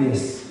not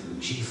miss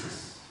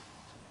Jesus.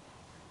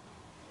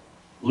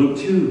 Luke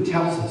 2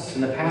 tells us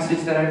in the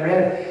passage that I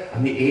read,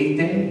 on the 8th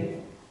day,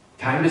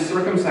 time to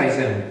circumcise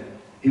him.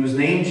 He was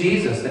named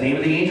Jesus. The name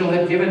of the angel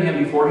had given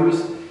him before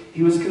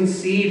he was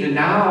conceived. And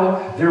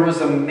now there was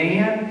a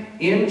man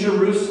in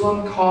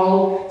Jerusalem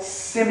called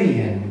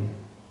Simeon,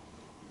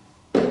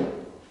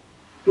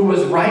 who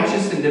was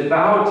righteous and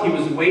devout. He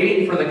was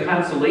waiting for the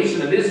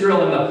consolation of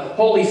Israel, and the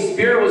Holy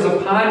Spirit was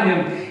upon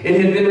him. It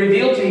had been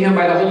revealed to him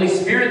by the Holy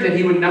Spirit that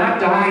he would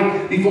not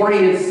die before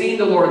he had seen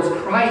the Lord's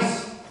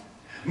Christ.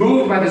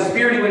 Moved by the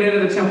Spirit, he went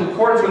into the temple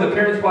courts when the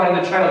parents brought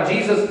in the child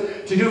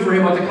Jesus to do for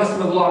him what the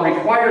custom of the law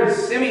required.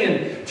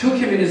 Simeon took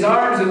him in his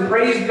arms and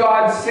praised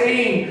God,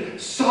 saying,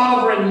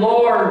 "Sovereign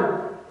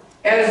Lord,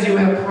 as you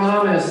have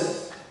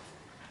promised,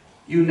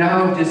 you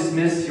now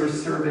dismiss your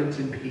servant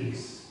in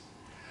peace.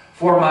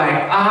 For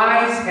my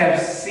eyes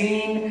have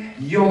seen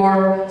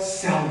your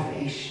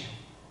salvation,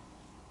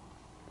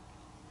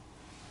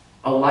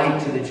 a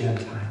light to the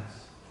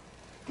Gentiles,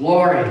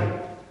 glory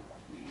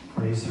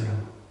for Israel."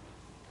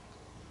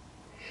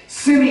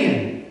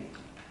 Simeon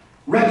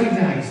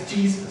recognized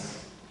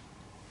Jesus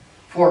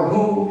for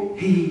who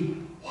he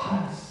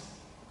was.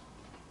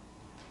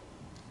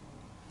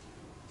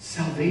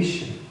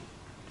 Salvation,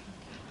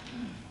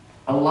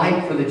 a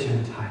light for the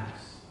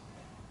Gentiles,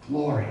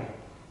 glory.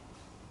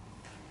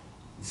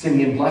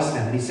 Simeon blessed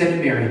them, and he said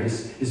to Mary,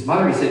 his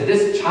mother, he said,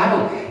 "This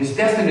child is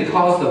destined to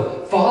cause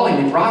the falling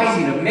and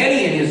rising of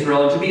many in Israel,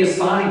 Israel, and to be a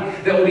sign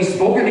that will be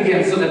spoken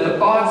again, so that the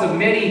thoughts of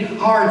many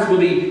hearts will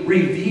be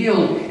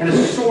revealed, and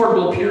a sword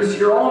will pierce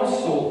your own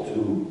soul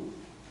too.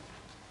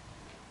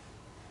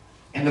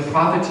 And the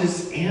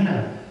prophetess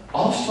Anna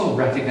also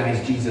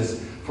recognized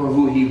Jesus for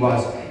who he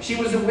was. She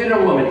was a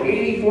widow woman,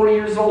 84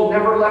 years old,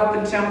 never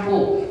left the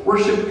temple,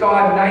 worshiped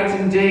God night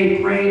and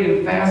day, prayed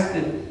and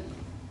fasted.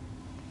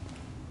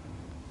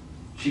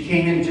 She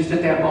came in just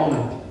at that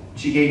moment.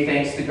 She gave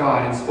thanks to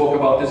God and spoke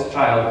about this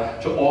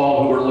child to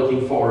all who were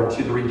looking forward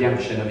to the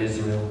redemption of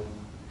Israel.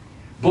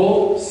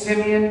 Both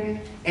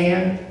Simeon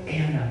and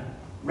Anna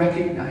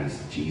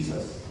recognized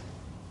Jesus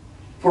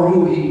for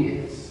who he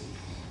is,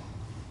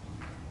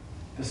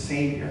 the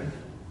Savior,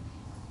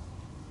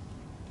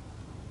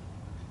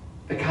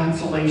 the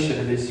consolation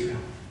of Israel.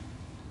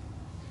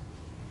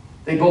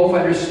 They both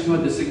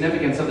understood the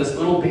significance of this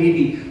little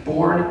baby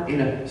born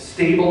in a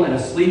stable in a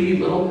sleepy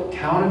little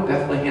town of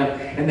Bethlehem.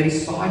 And they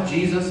saw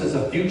Jesus as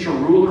a future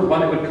ruler,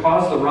 one that would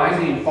cause the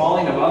rising and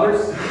falling of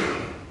others.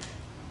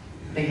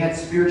 They had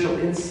spiritual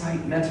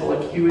insight, mental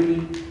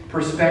acuity,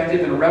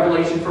 perspective, and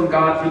revelation from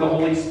God through the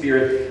Holy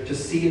Spirit to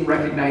see and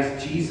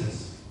recognize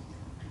Jesus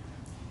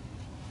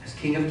as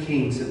King of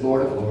Kings and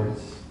Lord of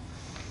Lords,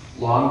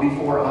 long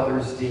before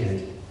others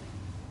did.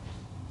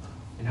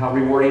 And how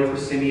rewarding for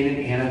Simeon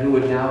and Anna, who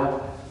had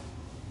now,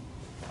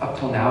 up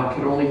till now,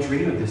 could only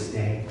dream of this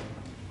day.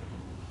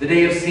 The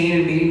day of seeing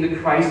and meeting the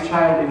Christ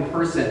child in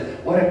person.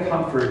 What a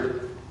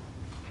comfort.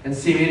 And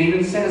Simeon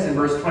even says in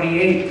verse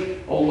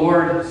 28, O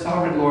Lord,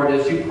 sovereign Lord,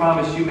 as you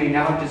promised, you may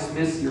now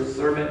dismiss your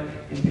servant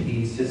in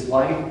peace. His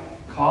life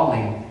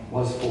calling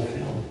was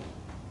fulfilled.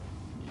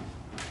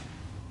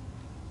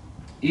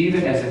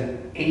 Even as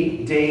an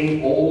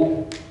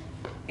 8-day-old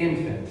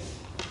infant,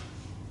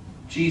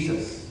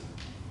 Jesus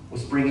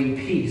was bringing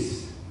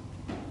peace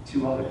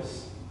to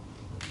others.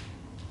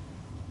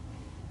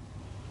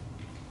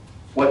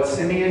 What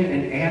Simeon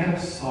and Anna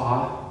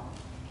saw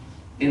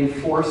in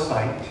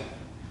foresight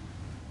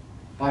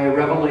by a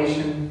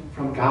revelation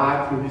from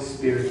God through his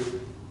Spirit,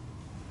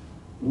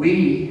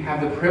 we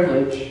have the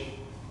privilege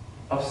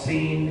of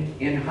seeing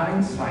in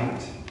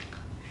hindsight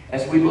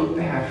as we look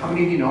back. How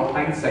many of you know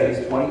hindsight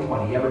is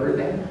 20/20? You ever heard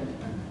that?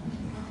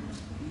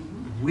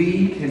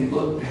 We can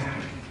look back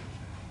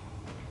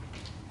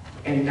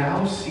and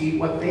now see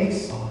what they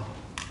saw.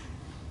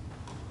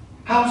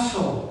 How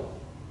so?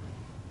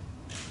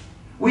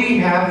 We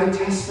have the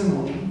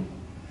testimony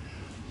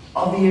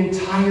of the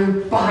entire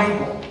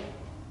Bible,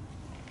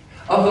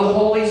 of the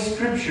Holy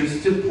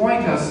Scriptures, to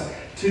point us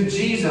to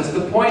Jesus,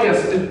 to point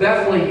us to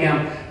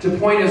Bethlehem, to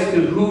point us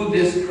to who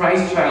this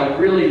Christ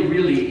child really,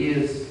 really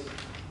is.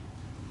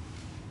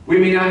 We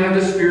may not have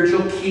the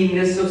spiritual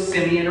keenness of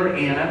Simeon or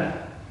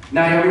Anna.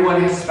 Not everyone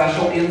has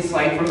special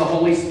insight from the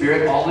Holy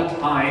Spirit all the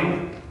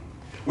time.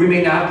 We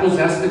may not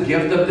possess the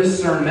gift of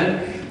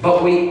discernment,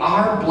 but we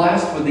are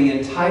blessed with the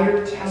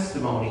entire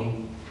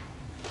testimony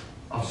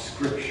of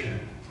Scripture,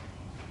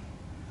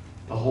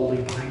 the Holy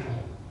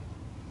Bible.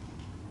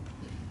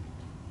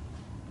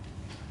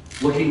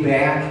 Looking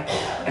back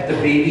at the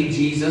baby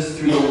Jesus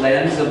through the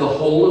lens of the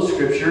whole of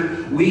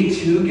Scripture, we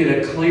too get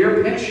a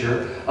clear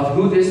picture of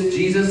who this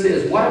Jesus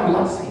is. What a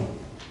blessing.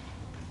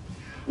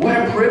 What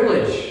a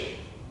privilege.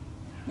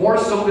 More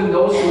so than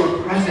those who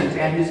were present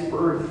at his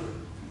birth.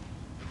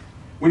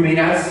 We may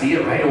not see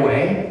it right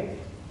away,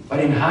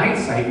 but in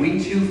hindsight, we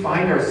too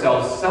find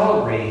ourselves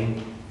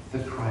celebrating the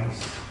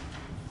Christ.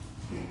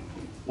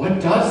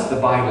 What does the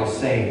Bible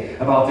say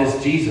about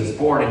this Jesus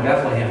born in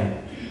Bethlehem?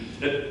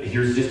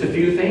 Here's just a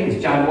few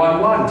things. John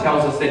 1:1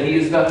 tells us that he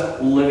is the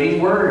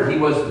living Word. He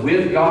was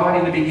with God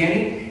in the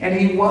beginning, and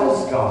he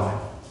was God.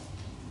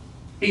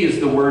 He is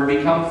the Word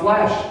become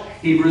flesh.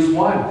 Hebrews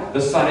 1,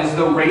 the Son is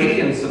the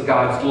radiance of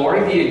God's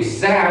glory, the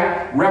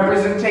exact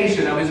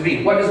representation of his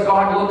being. What does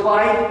God look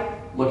like?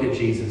 Look at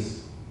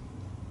Jesus.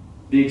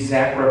 The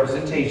exact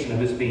representation of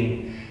his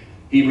being.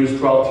 Hebrews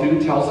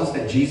 12:2 tells us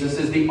that Jesus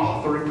is the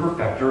author and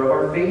perfecter of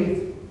our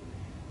faith.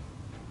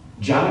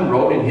 John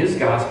wrote in his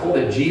gospel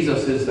that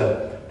Jesus is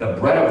the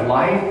bread of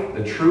life,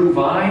 the true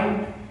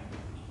vine,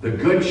 the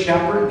good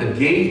shepherd, the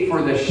gate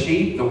for the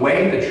sheep, the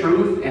way, the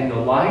truth, and the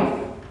life.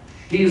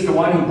 He is the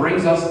one who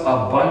brings us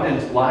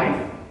abundant life.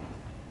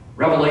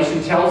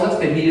 Revelation tells us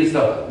that he is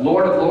the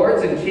Lord of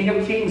lords and King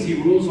of kings. He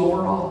rules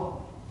over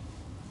all.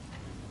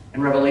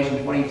 And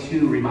Revelation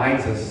 22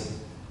 reminds us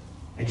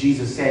that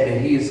Jesus said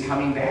that he is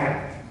coming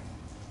back.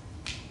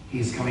 He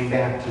is coming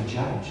back to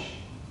judge,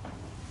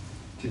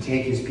 to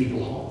take his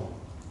people home.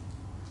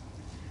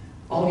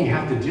 All you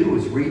have to do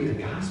is read the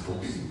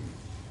Gospels,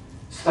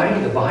 study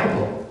the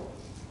Bible,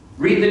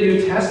 read the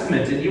New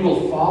Testament, and you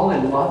will fall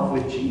in love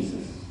with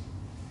Jesus,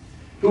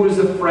 who is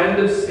a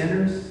friend of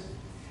sinners,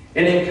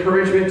 an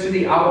encouragement to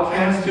the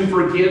outcast, who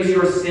forgives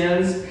your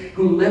sins,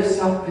 who lifts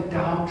up the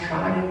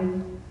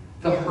downtrodden,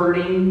 the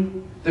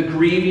hurting, the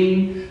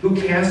grieving, who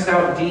casts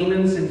out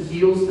demons and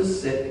heals the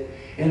sick.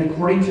 And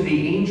according to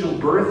the angel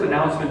birth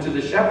announcement to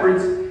the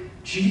shepherds,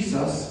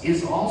 Jesus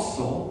is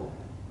also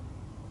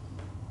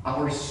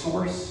our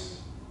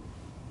source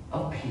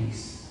of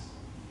peace.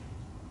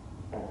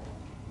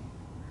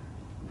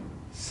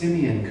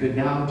 Simeon could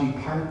now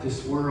depart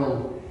this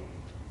world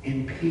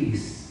in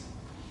peace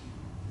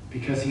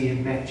because he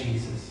had met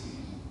Jesus.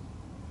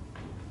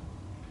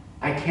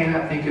 I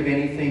cannot think of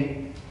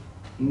anything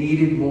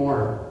needed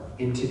more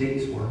in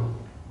today's world.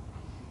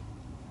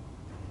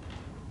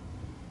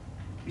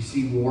 We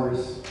see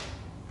wars,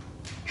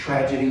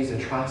 tragedies,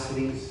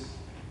 atrocities,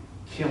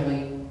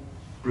 killing,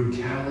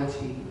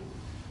 brutality,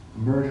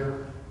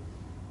 murder.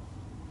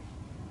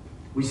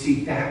 We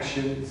see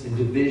factions and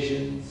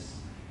divisions.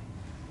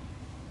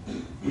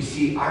 We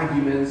see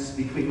arguments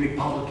between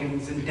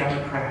Republicans and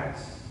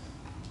Democrats.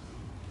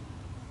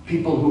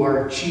 People who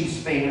are Chiefs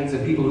fans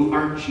and people who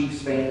aren't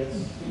Chiefs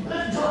fans.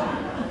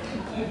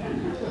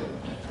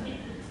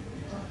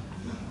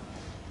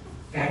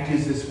 Fact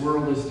is, this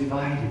world is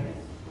divided.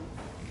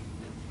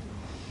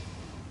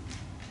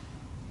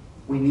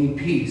 We need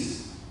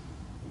peace.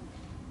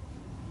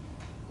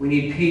 We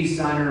need peace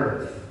on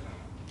earth.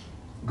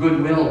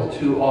 Goodwill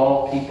to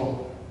all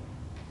people.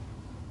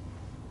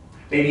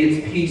 Maybe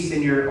it's peace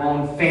in your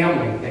own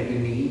family that you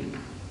need.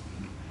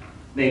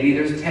 Maybe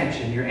there's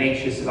tension. You're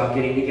anxious about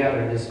getting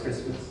together this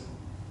Christmas.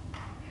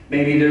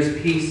 Maybe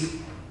there's peace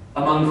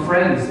among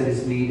friends that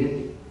is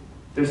needed.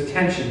 There's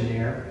tension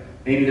there.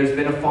 Maybe there's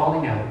been a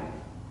falling out.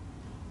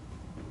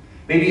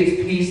 Maybe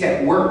it's peace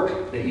at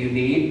work that you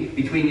need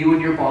between you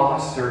and your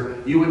boss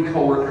or you and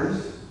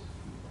coworkers.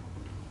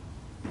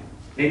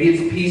 Maybe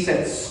it's peace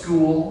at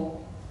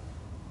school,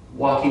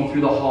 walking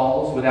through the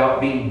halls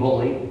without being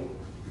bullied.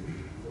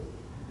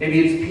 Maybe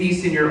it's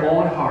peace in your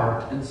own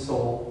heart and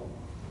soul.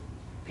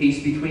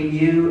 Peace between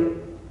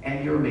you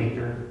and your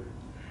Maker.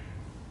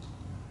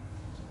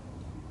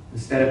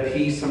 Instead of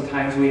peace,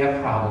 sometimes we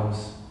have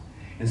problems.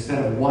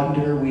 Instead of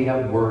wonder, we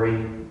have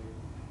worry.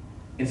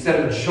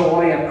 Instead of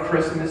joy at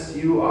Christmas,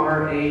 you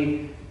are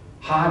a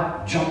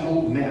hot,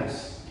 jumbled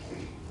mess.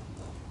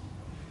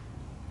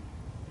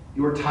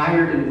 You are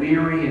tired and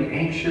weary and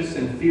anxious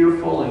and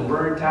fearful and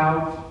burnt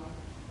out.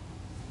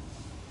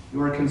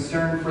 You are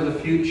concerned for the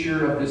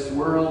future of this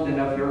world and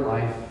of your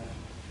life.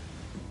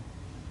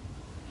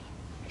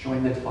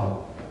 Join the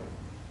club.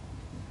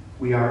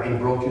 We are a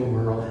broken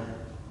world,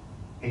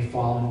 a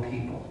fallen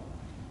people,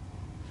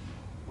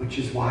 which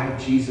is why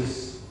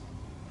Jesus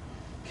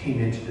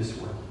came into this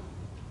world.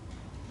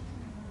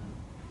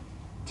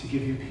 To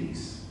give you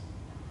peace.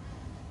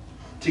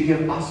 To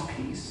give us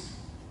peace.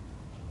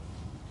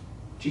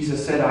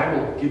 Jesus said, I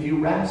will give you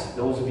rest.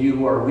 Those of you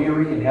who are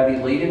weary and heavy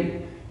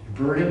laden,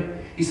 burdened.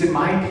 He said,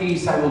 my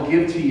peace I will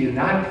give to you,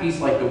 not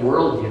peace like the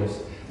world gives,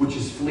 which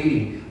is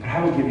fleeting, but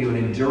I will give you an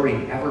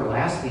enduring,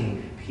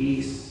 everlasting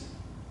peace.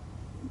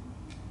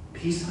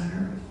 Peace on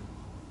earth.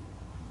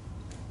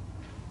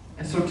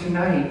 And so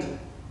tonight,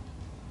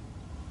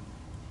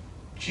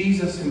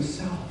 Jesus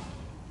himself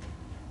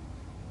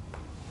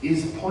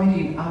is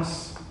pointing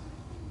us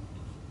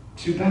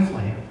to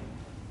Bethlehem,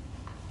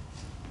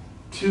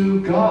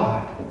 to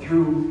God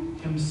through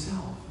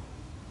himself.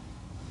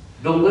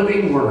 The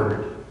living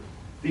Word.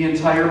 The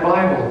entire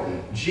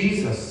Bible,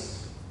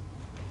 Jesus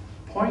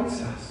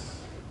points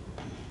us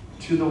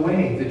to the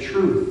way, the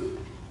truth,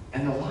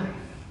 and the life.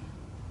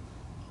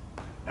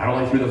 Not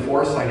only through the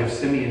foresight of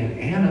Simeon and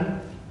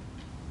Anna,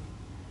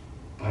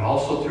 but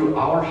also through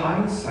our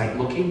hindsight,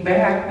 looking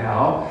back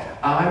now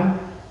on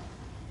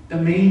the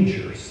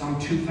manger some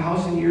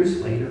 2,000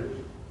 years later.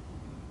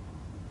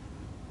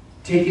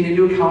 Taking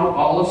into account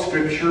all of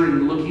Scripture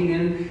and looking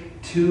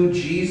into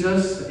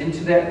Jesus,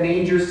 into that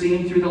manger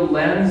scene through the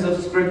lens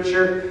of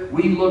Scripture,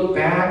 we look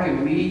back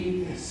and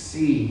we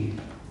see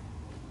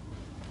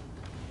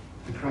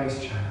the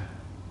Christ child,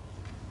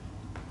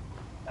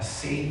 a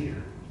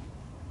Savior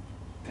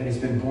that has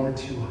been born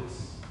to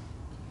us,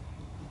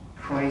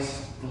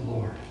 Christ the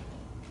Lord.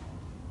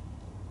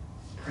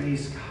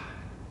 Praise God.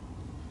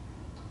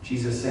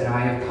 Jesus said,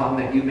 I have come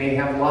that you may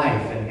have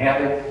life and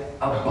have it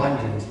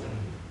abundantly.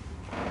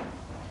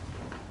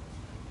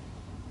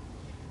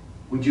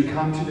 Would you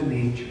come to the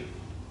manger?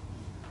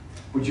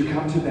 Would you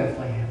come to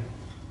Bethlehem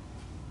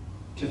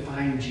to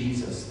find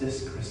Jesus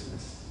this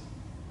Christmas?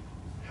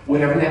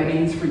 Whatever that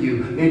means for you.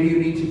 Maybe you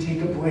need to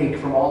take a break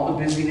from all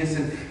the busyness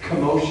and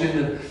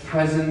commotion of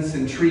presents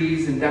and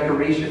trees and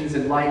decorations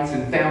and lights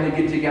and family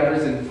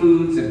get-togethers and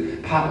foods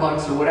and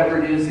potlucks or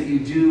whatever it is that you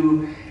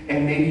do.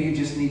 And maybe you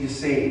just need to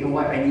say, you know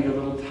what, I need a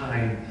little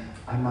time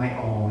on my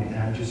own, and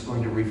I'm just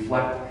going to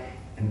reflect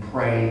and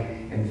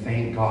pray and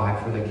thank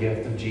God for the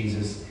gift of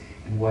Jesus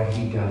and what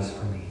he does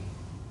for me.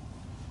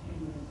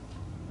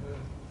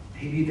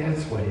 Maybe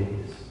that's what it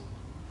is.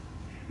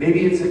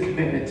 Maybe it's a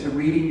commitment to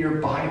reading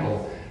your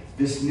Bible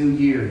this new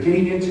year,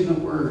 getting into the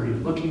Word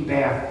and looking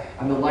back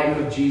on the life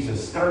of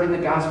Jesus. Starting the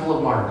Gospel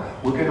of Mark.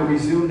 We're going to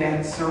resume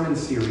that sermon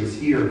series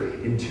here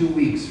in 2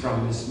 weeks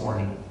from this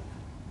morning.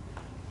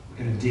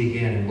 We're going to dig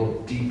in and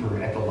look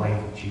deeper at the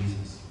life of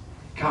Jesus.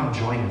 Come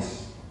join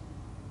us.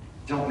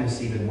 Don't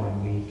miss even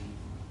 1 week.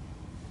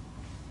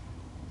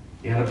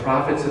 Yeah, the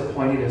prophets have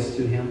pointed us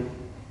to him.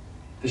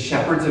 The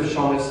shepherds have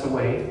shown us the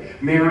way.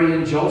 Mary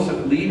and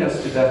Joseph lead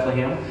us to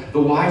Bethlehem.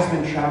 The wise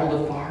men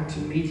traveled afar to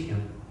meet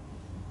him.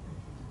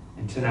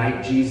 And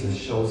tonight, Jesus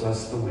shows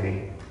us the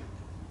way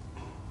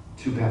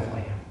to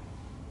Bethlehem.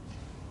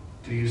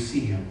 Do you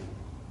see him?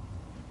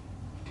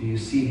 Do you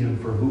see him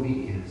for who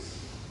he is?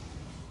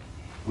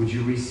 Would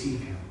you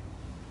receive him?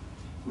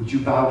 Would you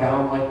bow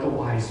down like the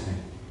wise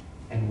men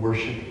and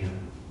worship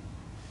him?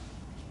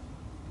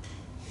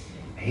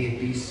 May it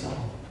be so.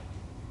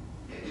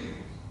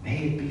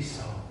 May it be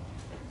so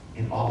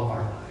in all of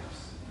our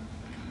lives.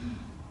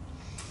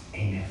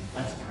 Amen.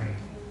 Let's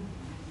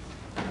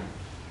pray.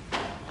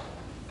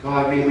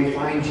 God, may we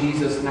find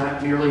Jesus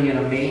not merely in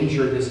a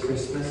manger this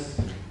Christmas,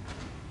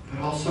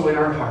 but also in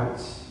our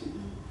hearts,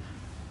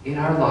 in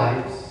our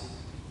lives,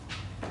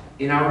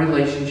 in our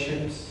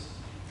relationships,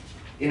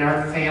 in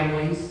our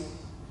families,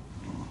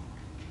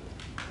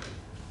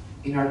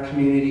 in our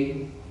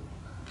community,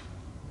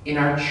 in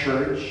our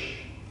church,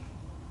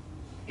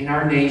 in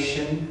our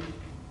nation,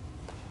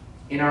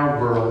 in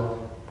our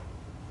world.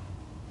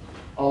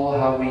 Oh,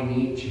 how we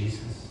need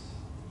Jesus.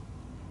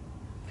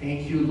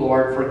 Thank you,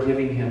 Lord, for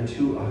giving him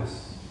to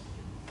us.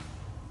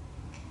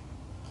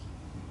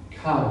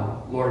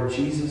 Come, Lord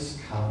Jesus,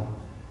 come.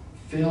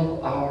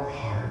 Fill our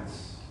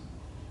hearts.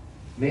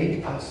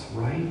 Make us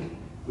right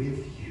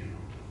with you.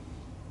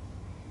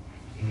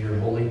 In your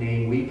holy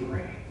name we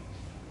pray.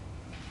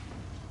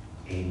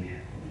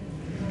 Amen.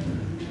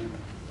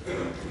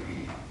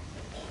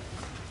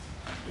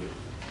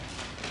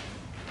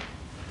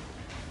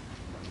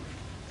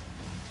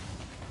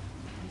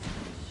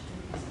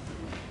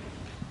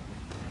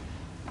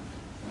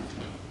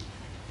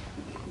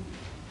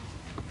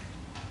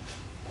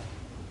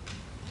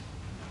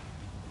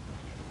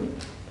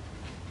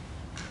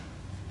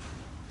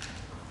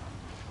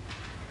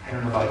 I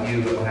don't know about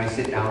you, but when I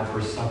sit down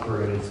for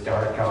supper and it's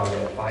dark out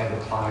at 5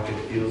 o'clock, it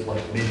feels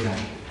like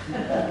midnight.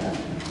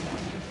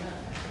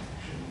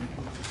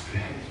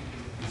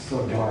 It's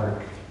so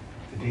dark.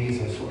 The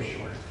days are so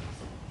short.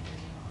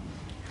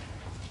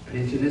 But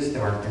into this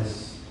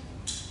darkness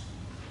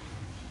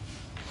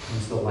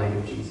comes the light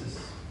of Jesus.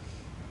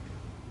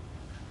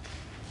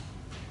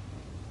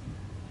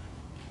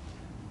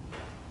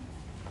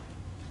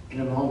 In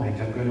a moment,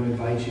 I'm going to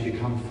invite you to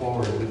come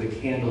forward with the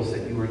candles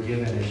that you were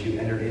given as you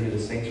entered into the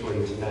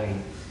sanctuary tonight.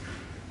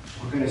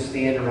 We're going to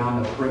stand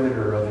around the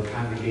perimeter of the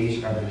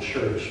congregation, of the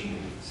church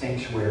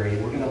sanctuary.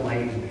 We're going to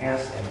light and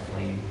pass that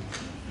flame.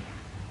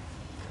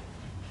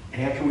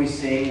 And after we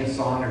sing a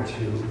song or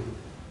two,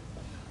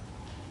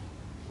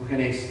 we're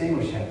going to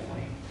extinguish that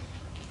flame.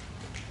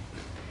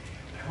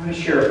 I want to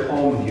share a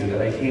poem with you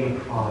that I came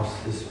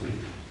across this week.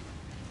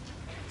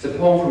 It's a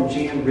poem from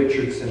Jan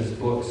Richardson's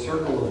book,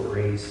 Circle of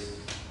Grace.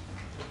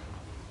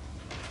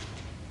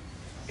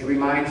 It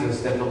reminds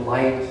us that the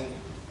light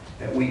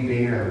that we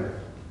bear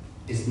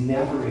is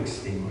never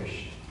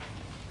extinguished.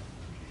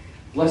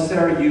 Blessed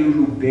are you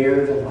who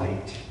bear the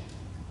light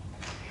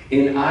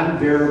in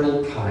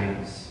unbearable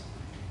times,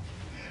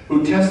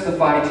 who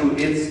testify to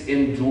its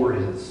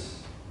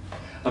endurance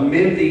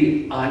amid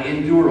the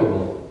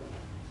unendurable,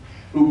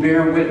 who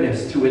bear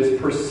witness to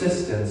its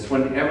persistence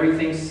when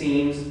everything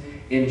seems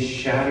in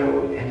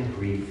shadow and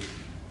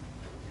grief.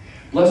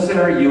 Blessed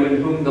are you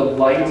in whom the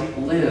light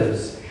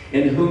lives,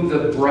 in whom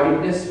the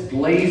brightness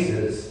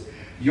blazes,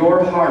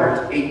 your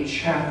heart a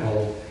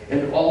chapel,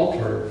 an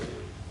altar,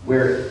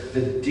 where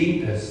the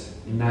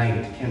deepest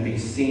night can be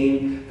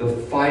seen, the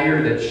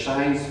fire that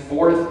shines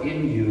forth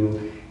in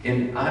you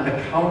in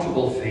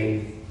unaccountable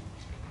faith,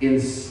 in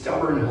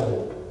stubborn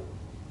hope,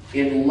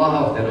 in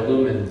love that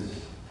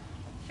illumines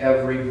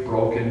every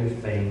broken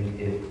thing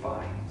it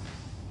finds.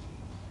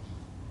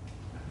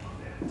 I love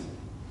that.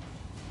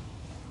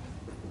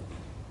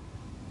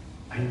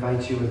 I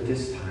invite you at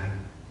this time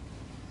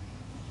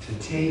to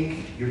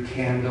take your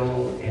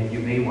candle, and you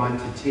may want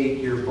to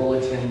take your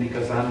bulletin,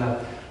 because on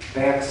the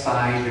back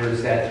side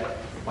there's that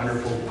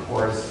wonderful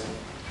chorus,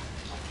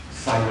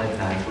 Silent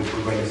Night, which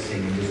we're going to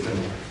sing in just a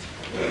moment.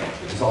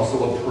 There's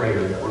also a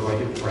prayer that we're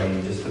going to pray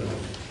in just a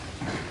moment.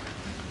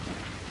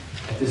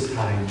 At this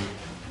time,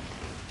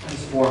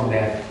 let's form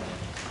that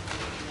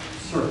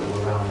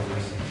circle around the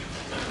person.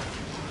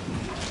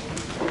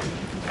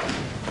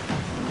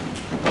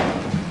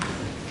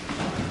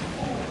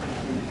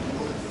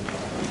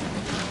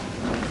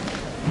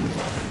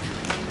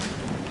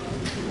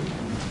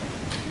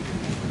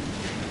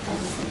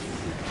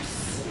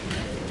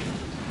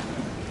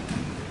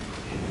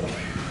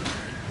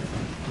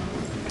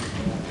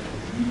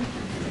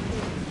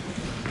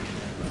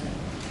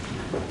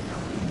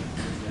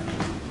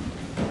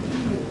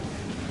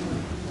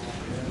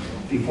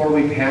 Before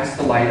we pass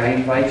the light, I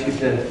invite you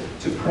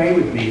to pray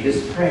with me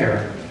this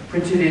prayer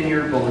printed in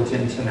your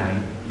bulletin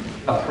tonight.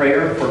 A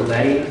prayer for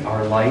letting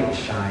our light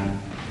shine.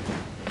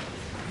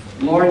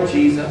 Lord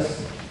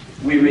Jesus,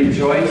 we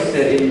rejoice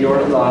that in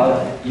your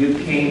love you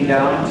came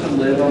down to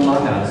live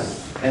among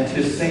us and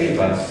to save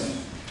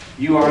us.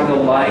 You are the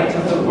light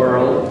of the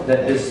world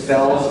that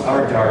dispels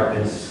our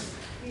darkness.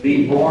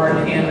 Be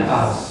born in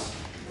us.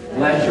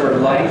 Let your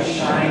light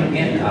shine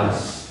in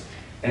us,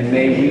 and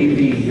may we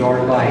be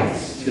your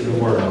lights to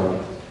the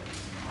world.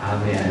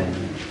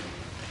 Amen.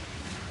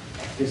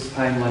 At this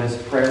time, let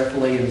us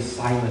prayerfully and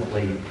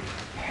silently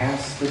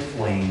pass the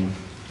flame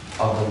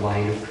of the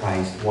light of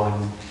Christ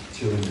one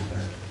to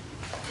another.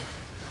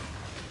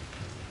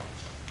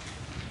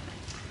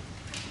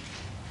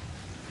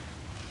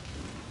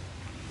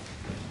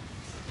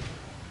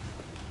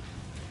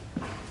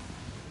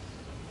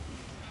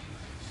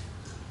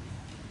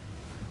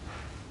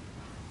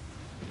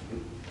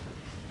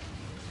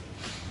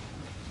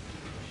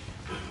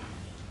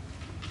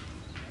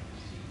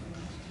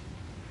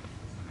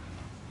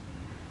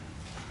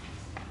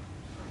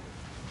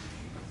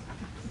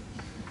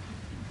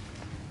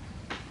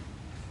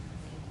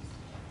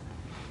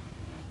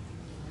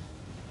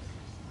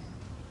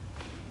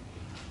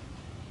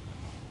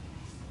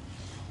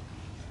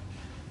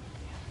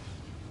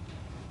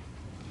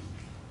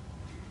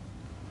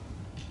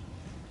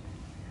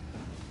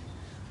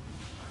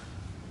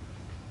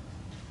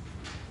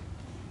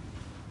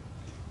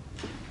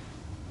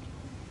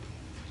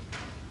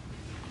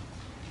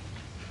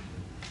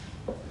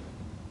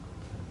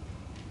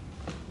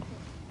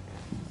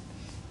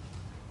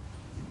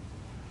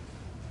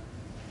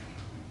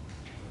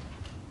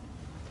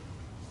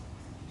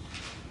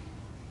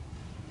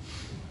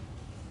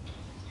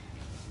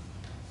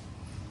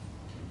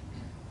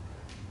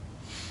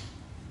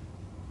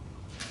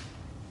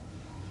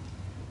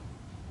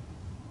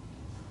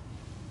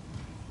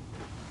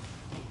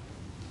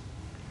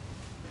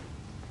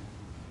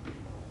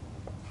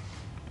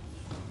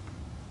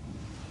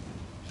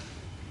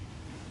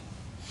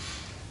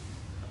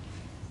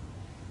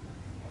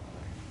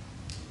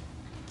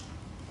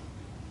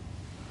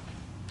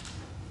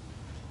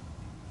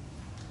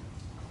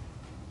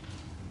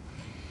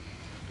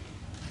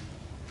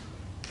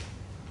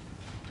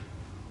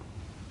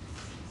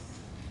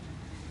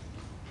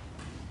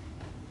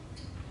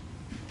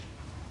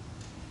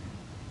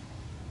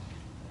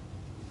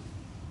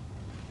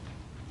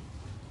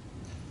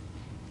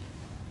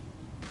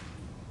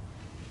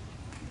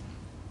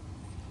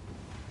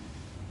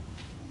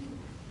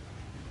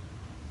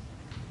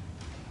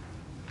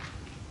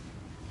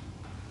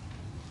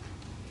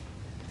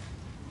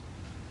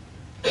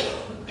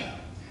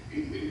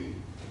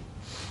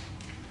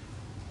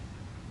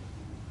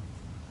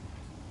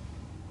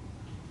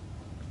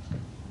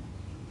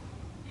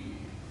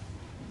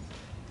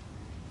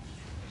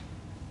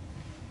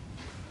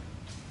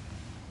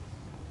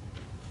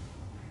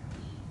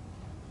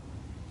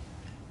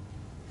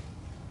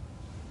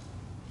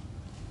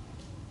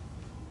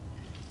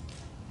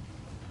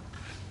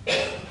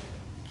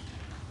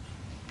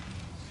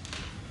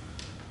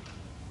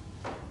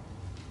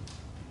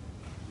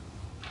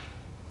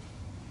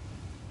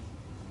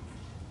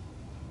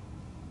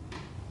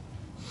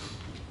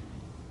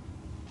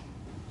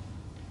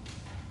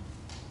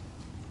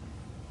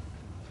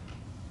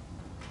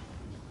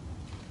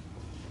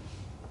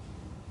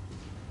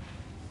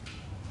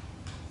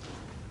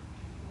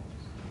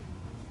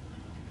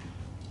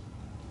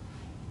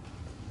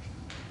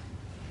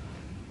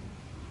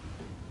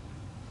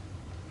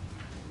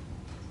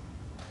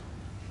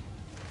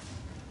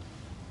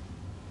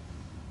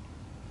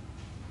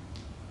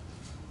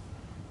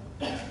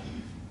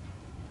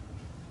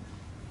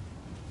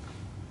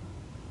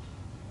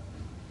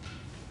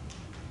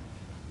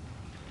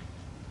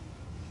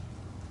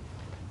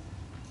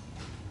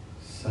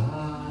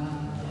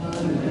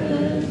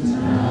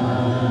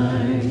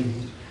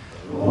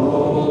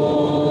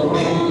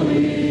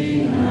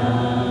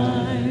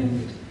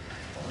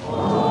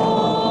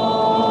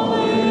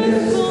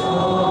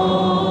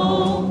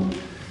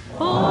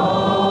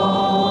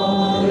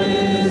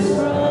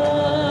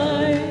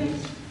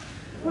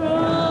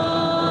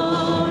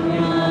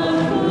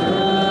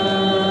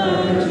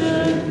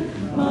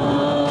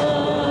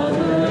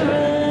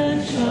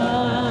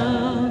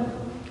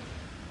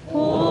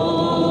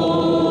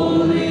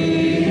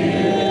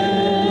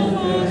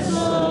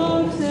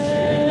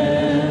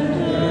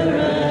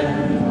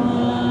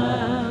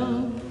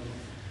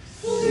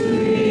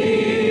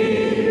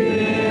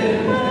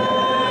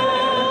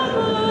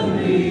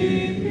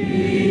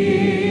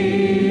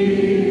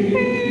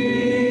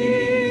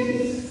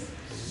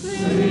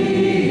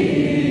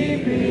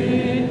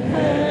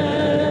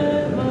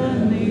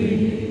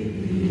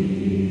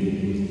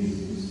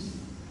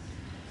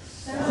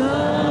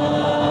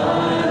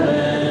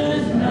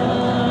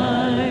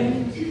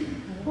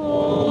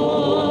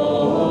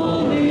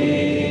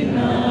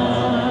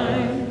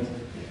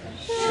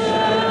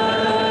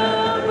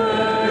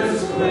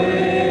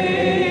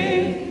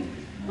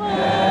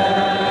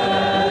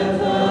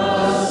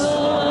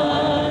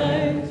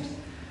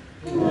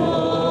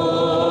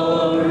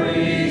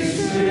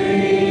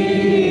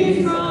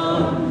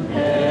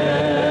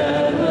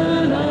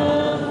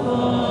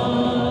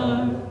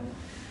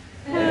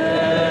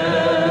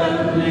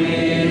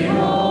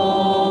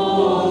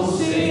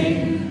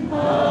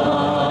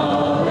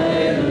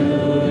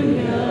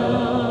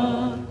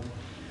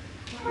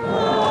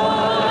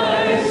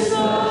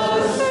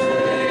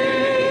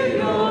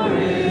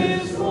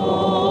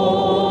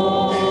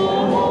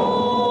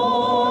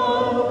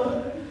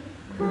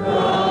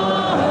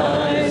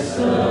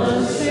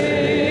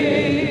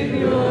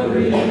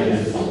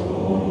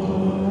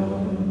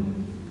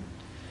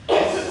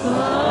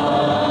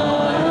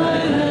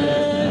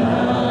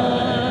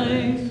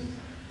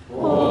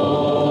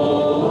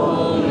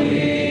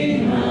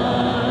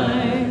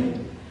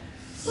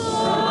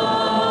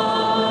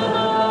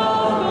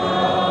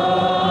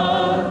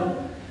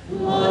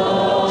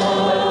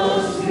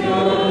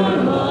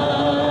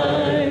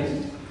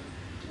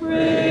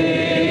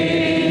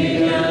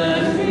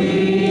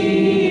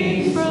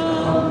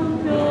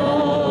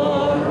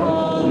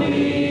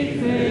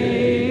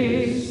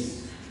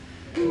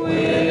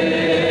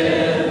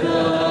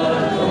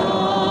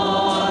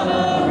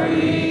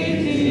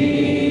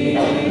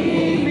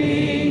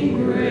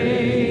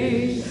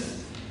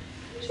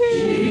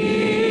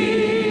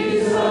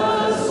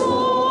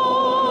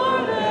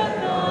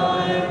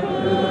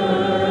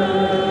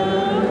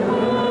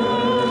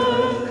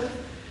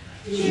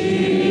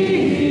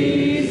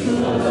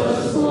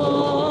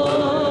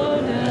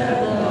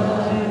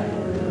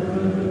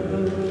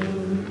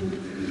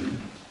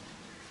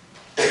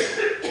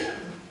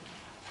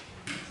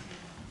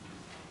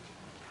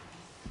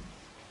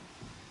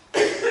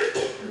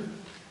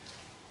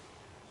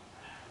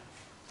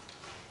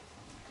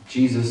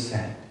 Jesus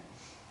said,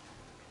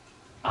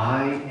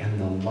 I am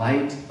the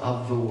light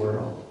of the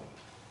world.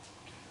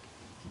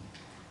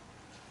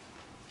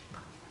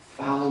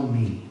 Follow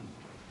me,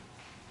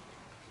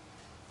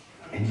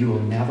 and you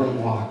will never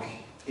walk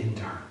in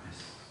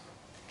darkness.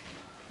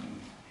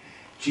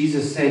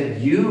 Jesus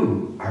said,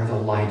 you are the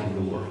light of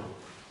the world.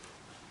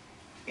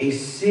 A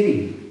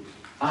city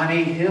on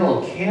a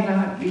hill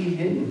cannot be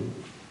hidden.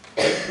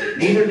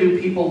 Neither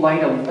do people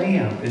light a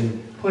lamp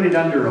and put it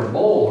under a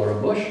bowl or a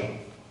bushel.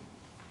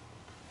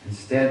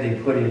 Instead,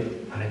 they put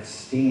it on its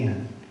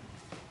stand,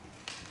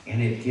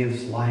 and it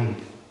gives light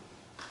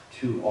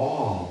to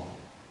all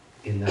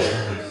in the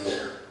house.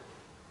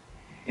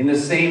 In the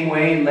same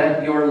way,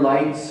 let your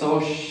light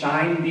so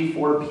shine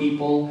before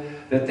people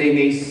that they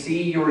may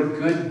see your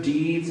good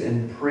deeds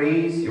and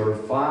praise your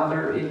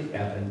Father in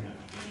heaven.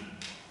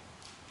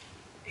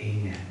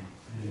 Amen.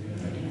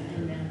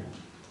 Amen.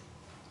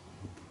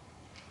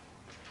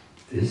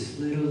 This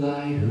little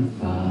light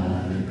of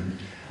mine,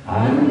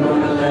 I'm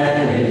gonna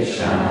let it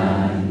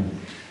shine.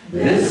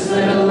 This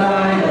little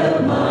light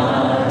of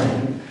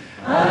mine,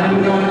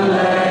 I'm gonna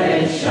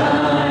let it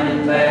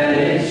shine. Let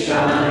it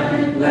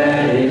shine,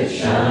 let it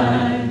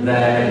shine,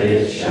 let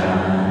it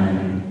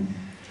shine.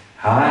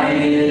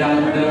 Hide it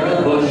under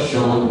a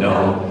bushel,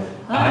 no,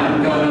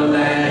 I'm gonna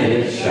let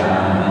it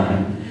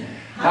shine.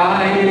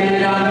 Hide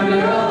it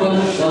under a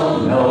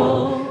bushel,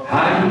 no,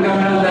 I'm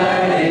gonna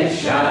let it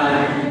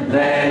shine.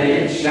 Let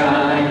it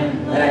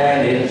shine,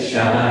 let it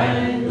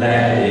shine,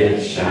 let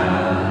it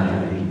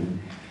shine.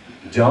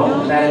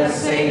 Don't let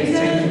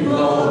Satan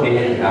blow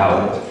it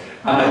out,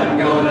 I'm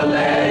gonna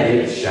let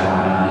it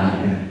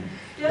shine.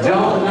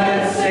 Don't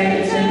let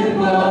Satan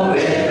blow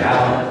it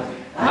out,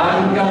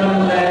 I'm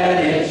gonna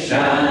let it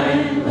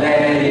shine.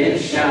 Let it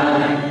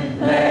shine,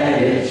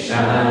 let it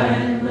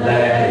shine,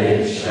 let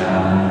it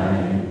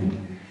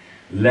shine.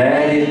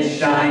 Let it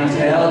shine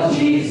till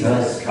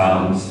Jesus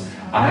comes,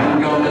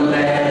 I'm gonna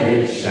let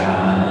it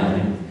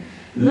shine.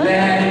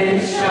 Let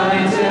it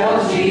shine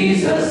till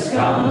Jesus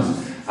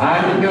comes,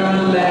 I'm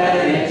gonna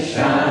let it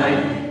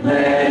shine.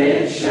 Let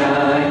it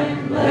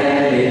shine,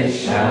 let it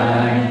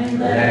shine,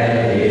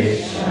 let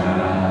it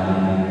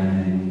shine.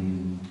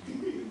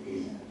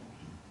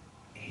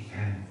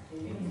 Amen.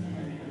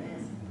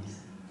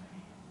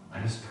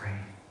 Let us pray.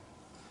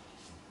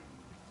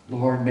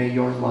 Lord, may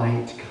your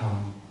light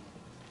come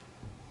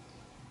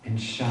and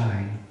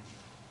shine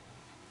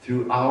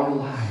through our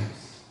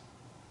lives,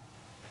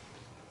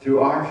 through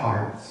our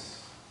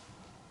hearts,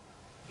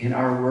 in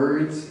our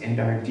words and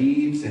our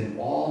deeds and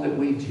all that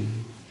we do.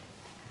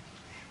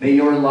 May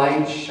your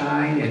light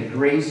shine at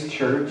Grace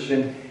Church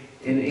and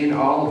in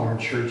all of our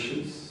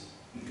churches.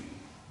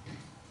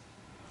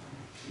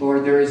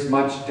 Lord, there is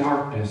much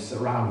darkness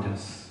around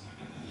us.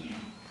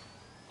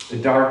 The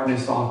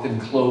darkness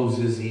often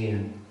closes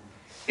in.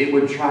 It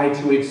would try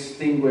to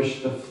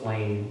extinguish the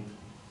flame.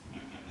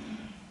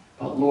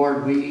 But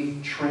Lord, we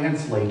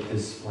translate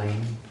this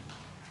flame.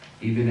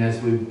 Even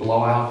as we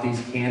blow out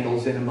these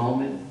candles in a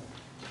moment,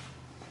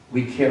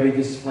 we carry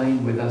this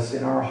flame with us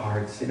in our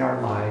hearts, in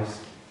our lives,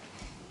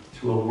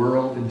 to a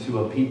world and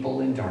to a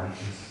people in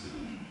darkness.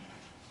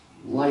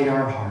 Light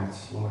our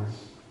hearts, Lord.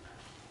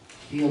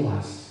 Heal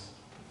us.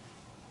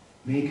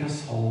 Make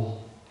us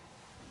whole.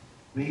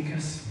 Make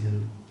us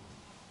new.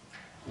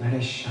 Let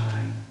us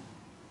shine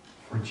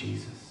for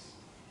Jesus.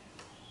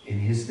 In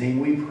his name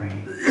we pray.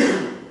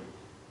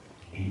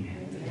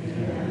 Amen.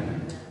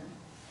 Amen.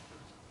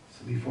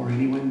 So before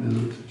anyone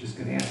moves, I'm just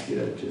going to ask you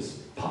to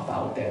just puff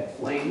out that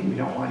flame. We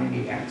don't want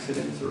any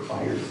accidents or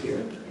fires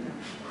here.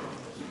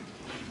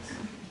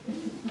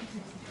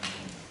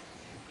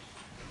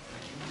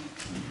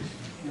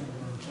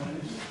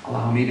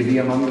 Allow me to be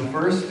among the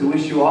first to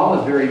wish you all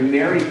a very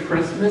Merry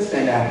Christmas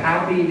and a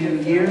Happy New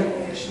Year.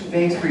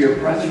 Thanks for your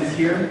presence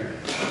here.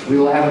 We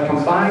will have a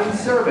combined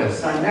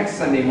service on next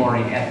Sunday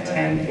morning at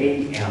 10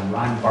 a.m.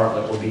 Ron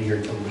Bartlett will be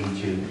here to lead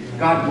you.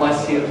 God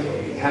bless you.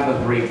 Have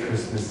a great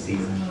Christmas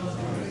season.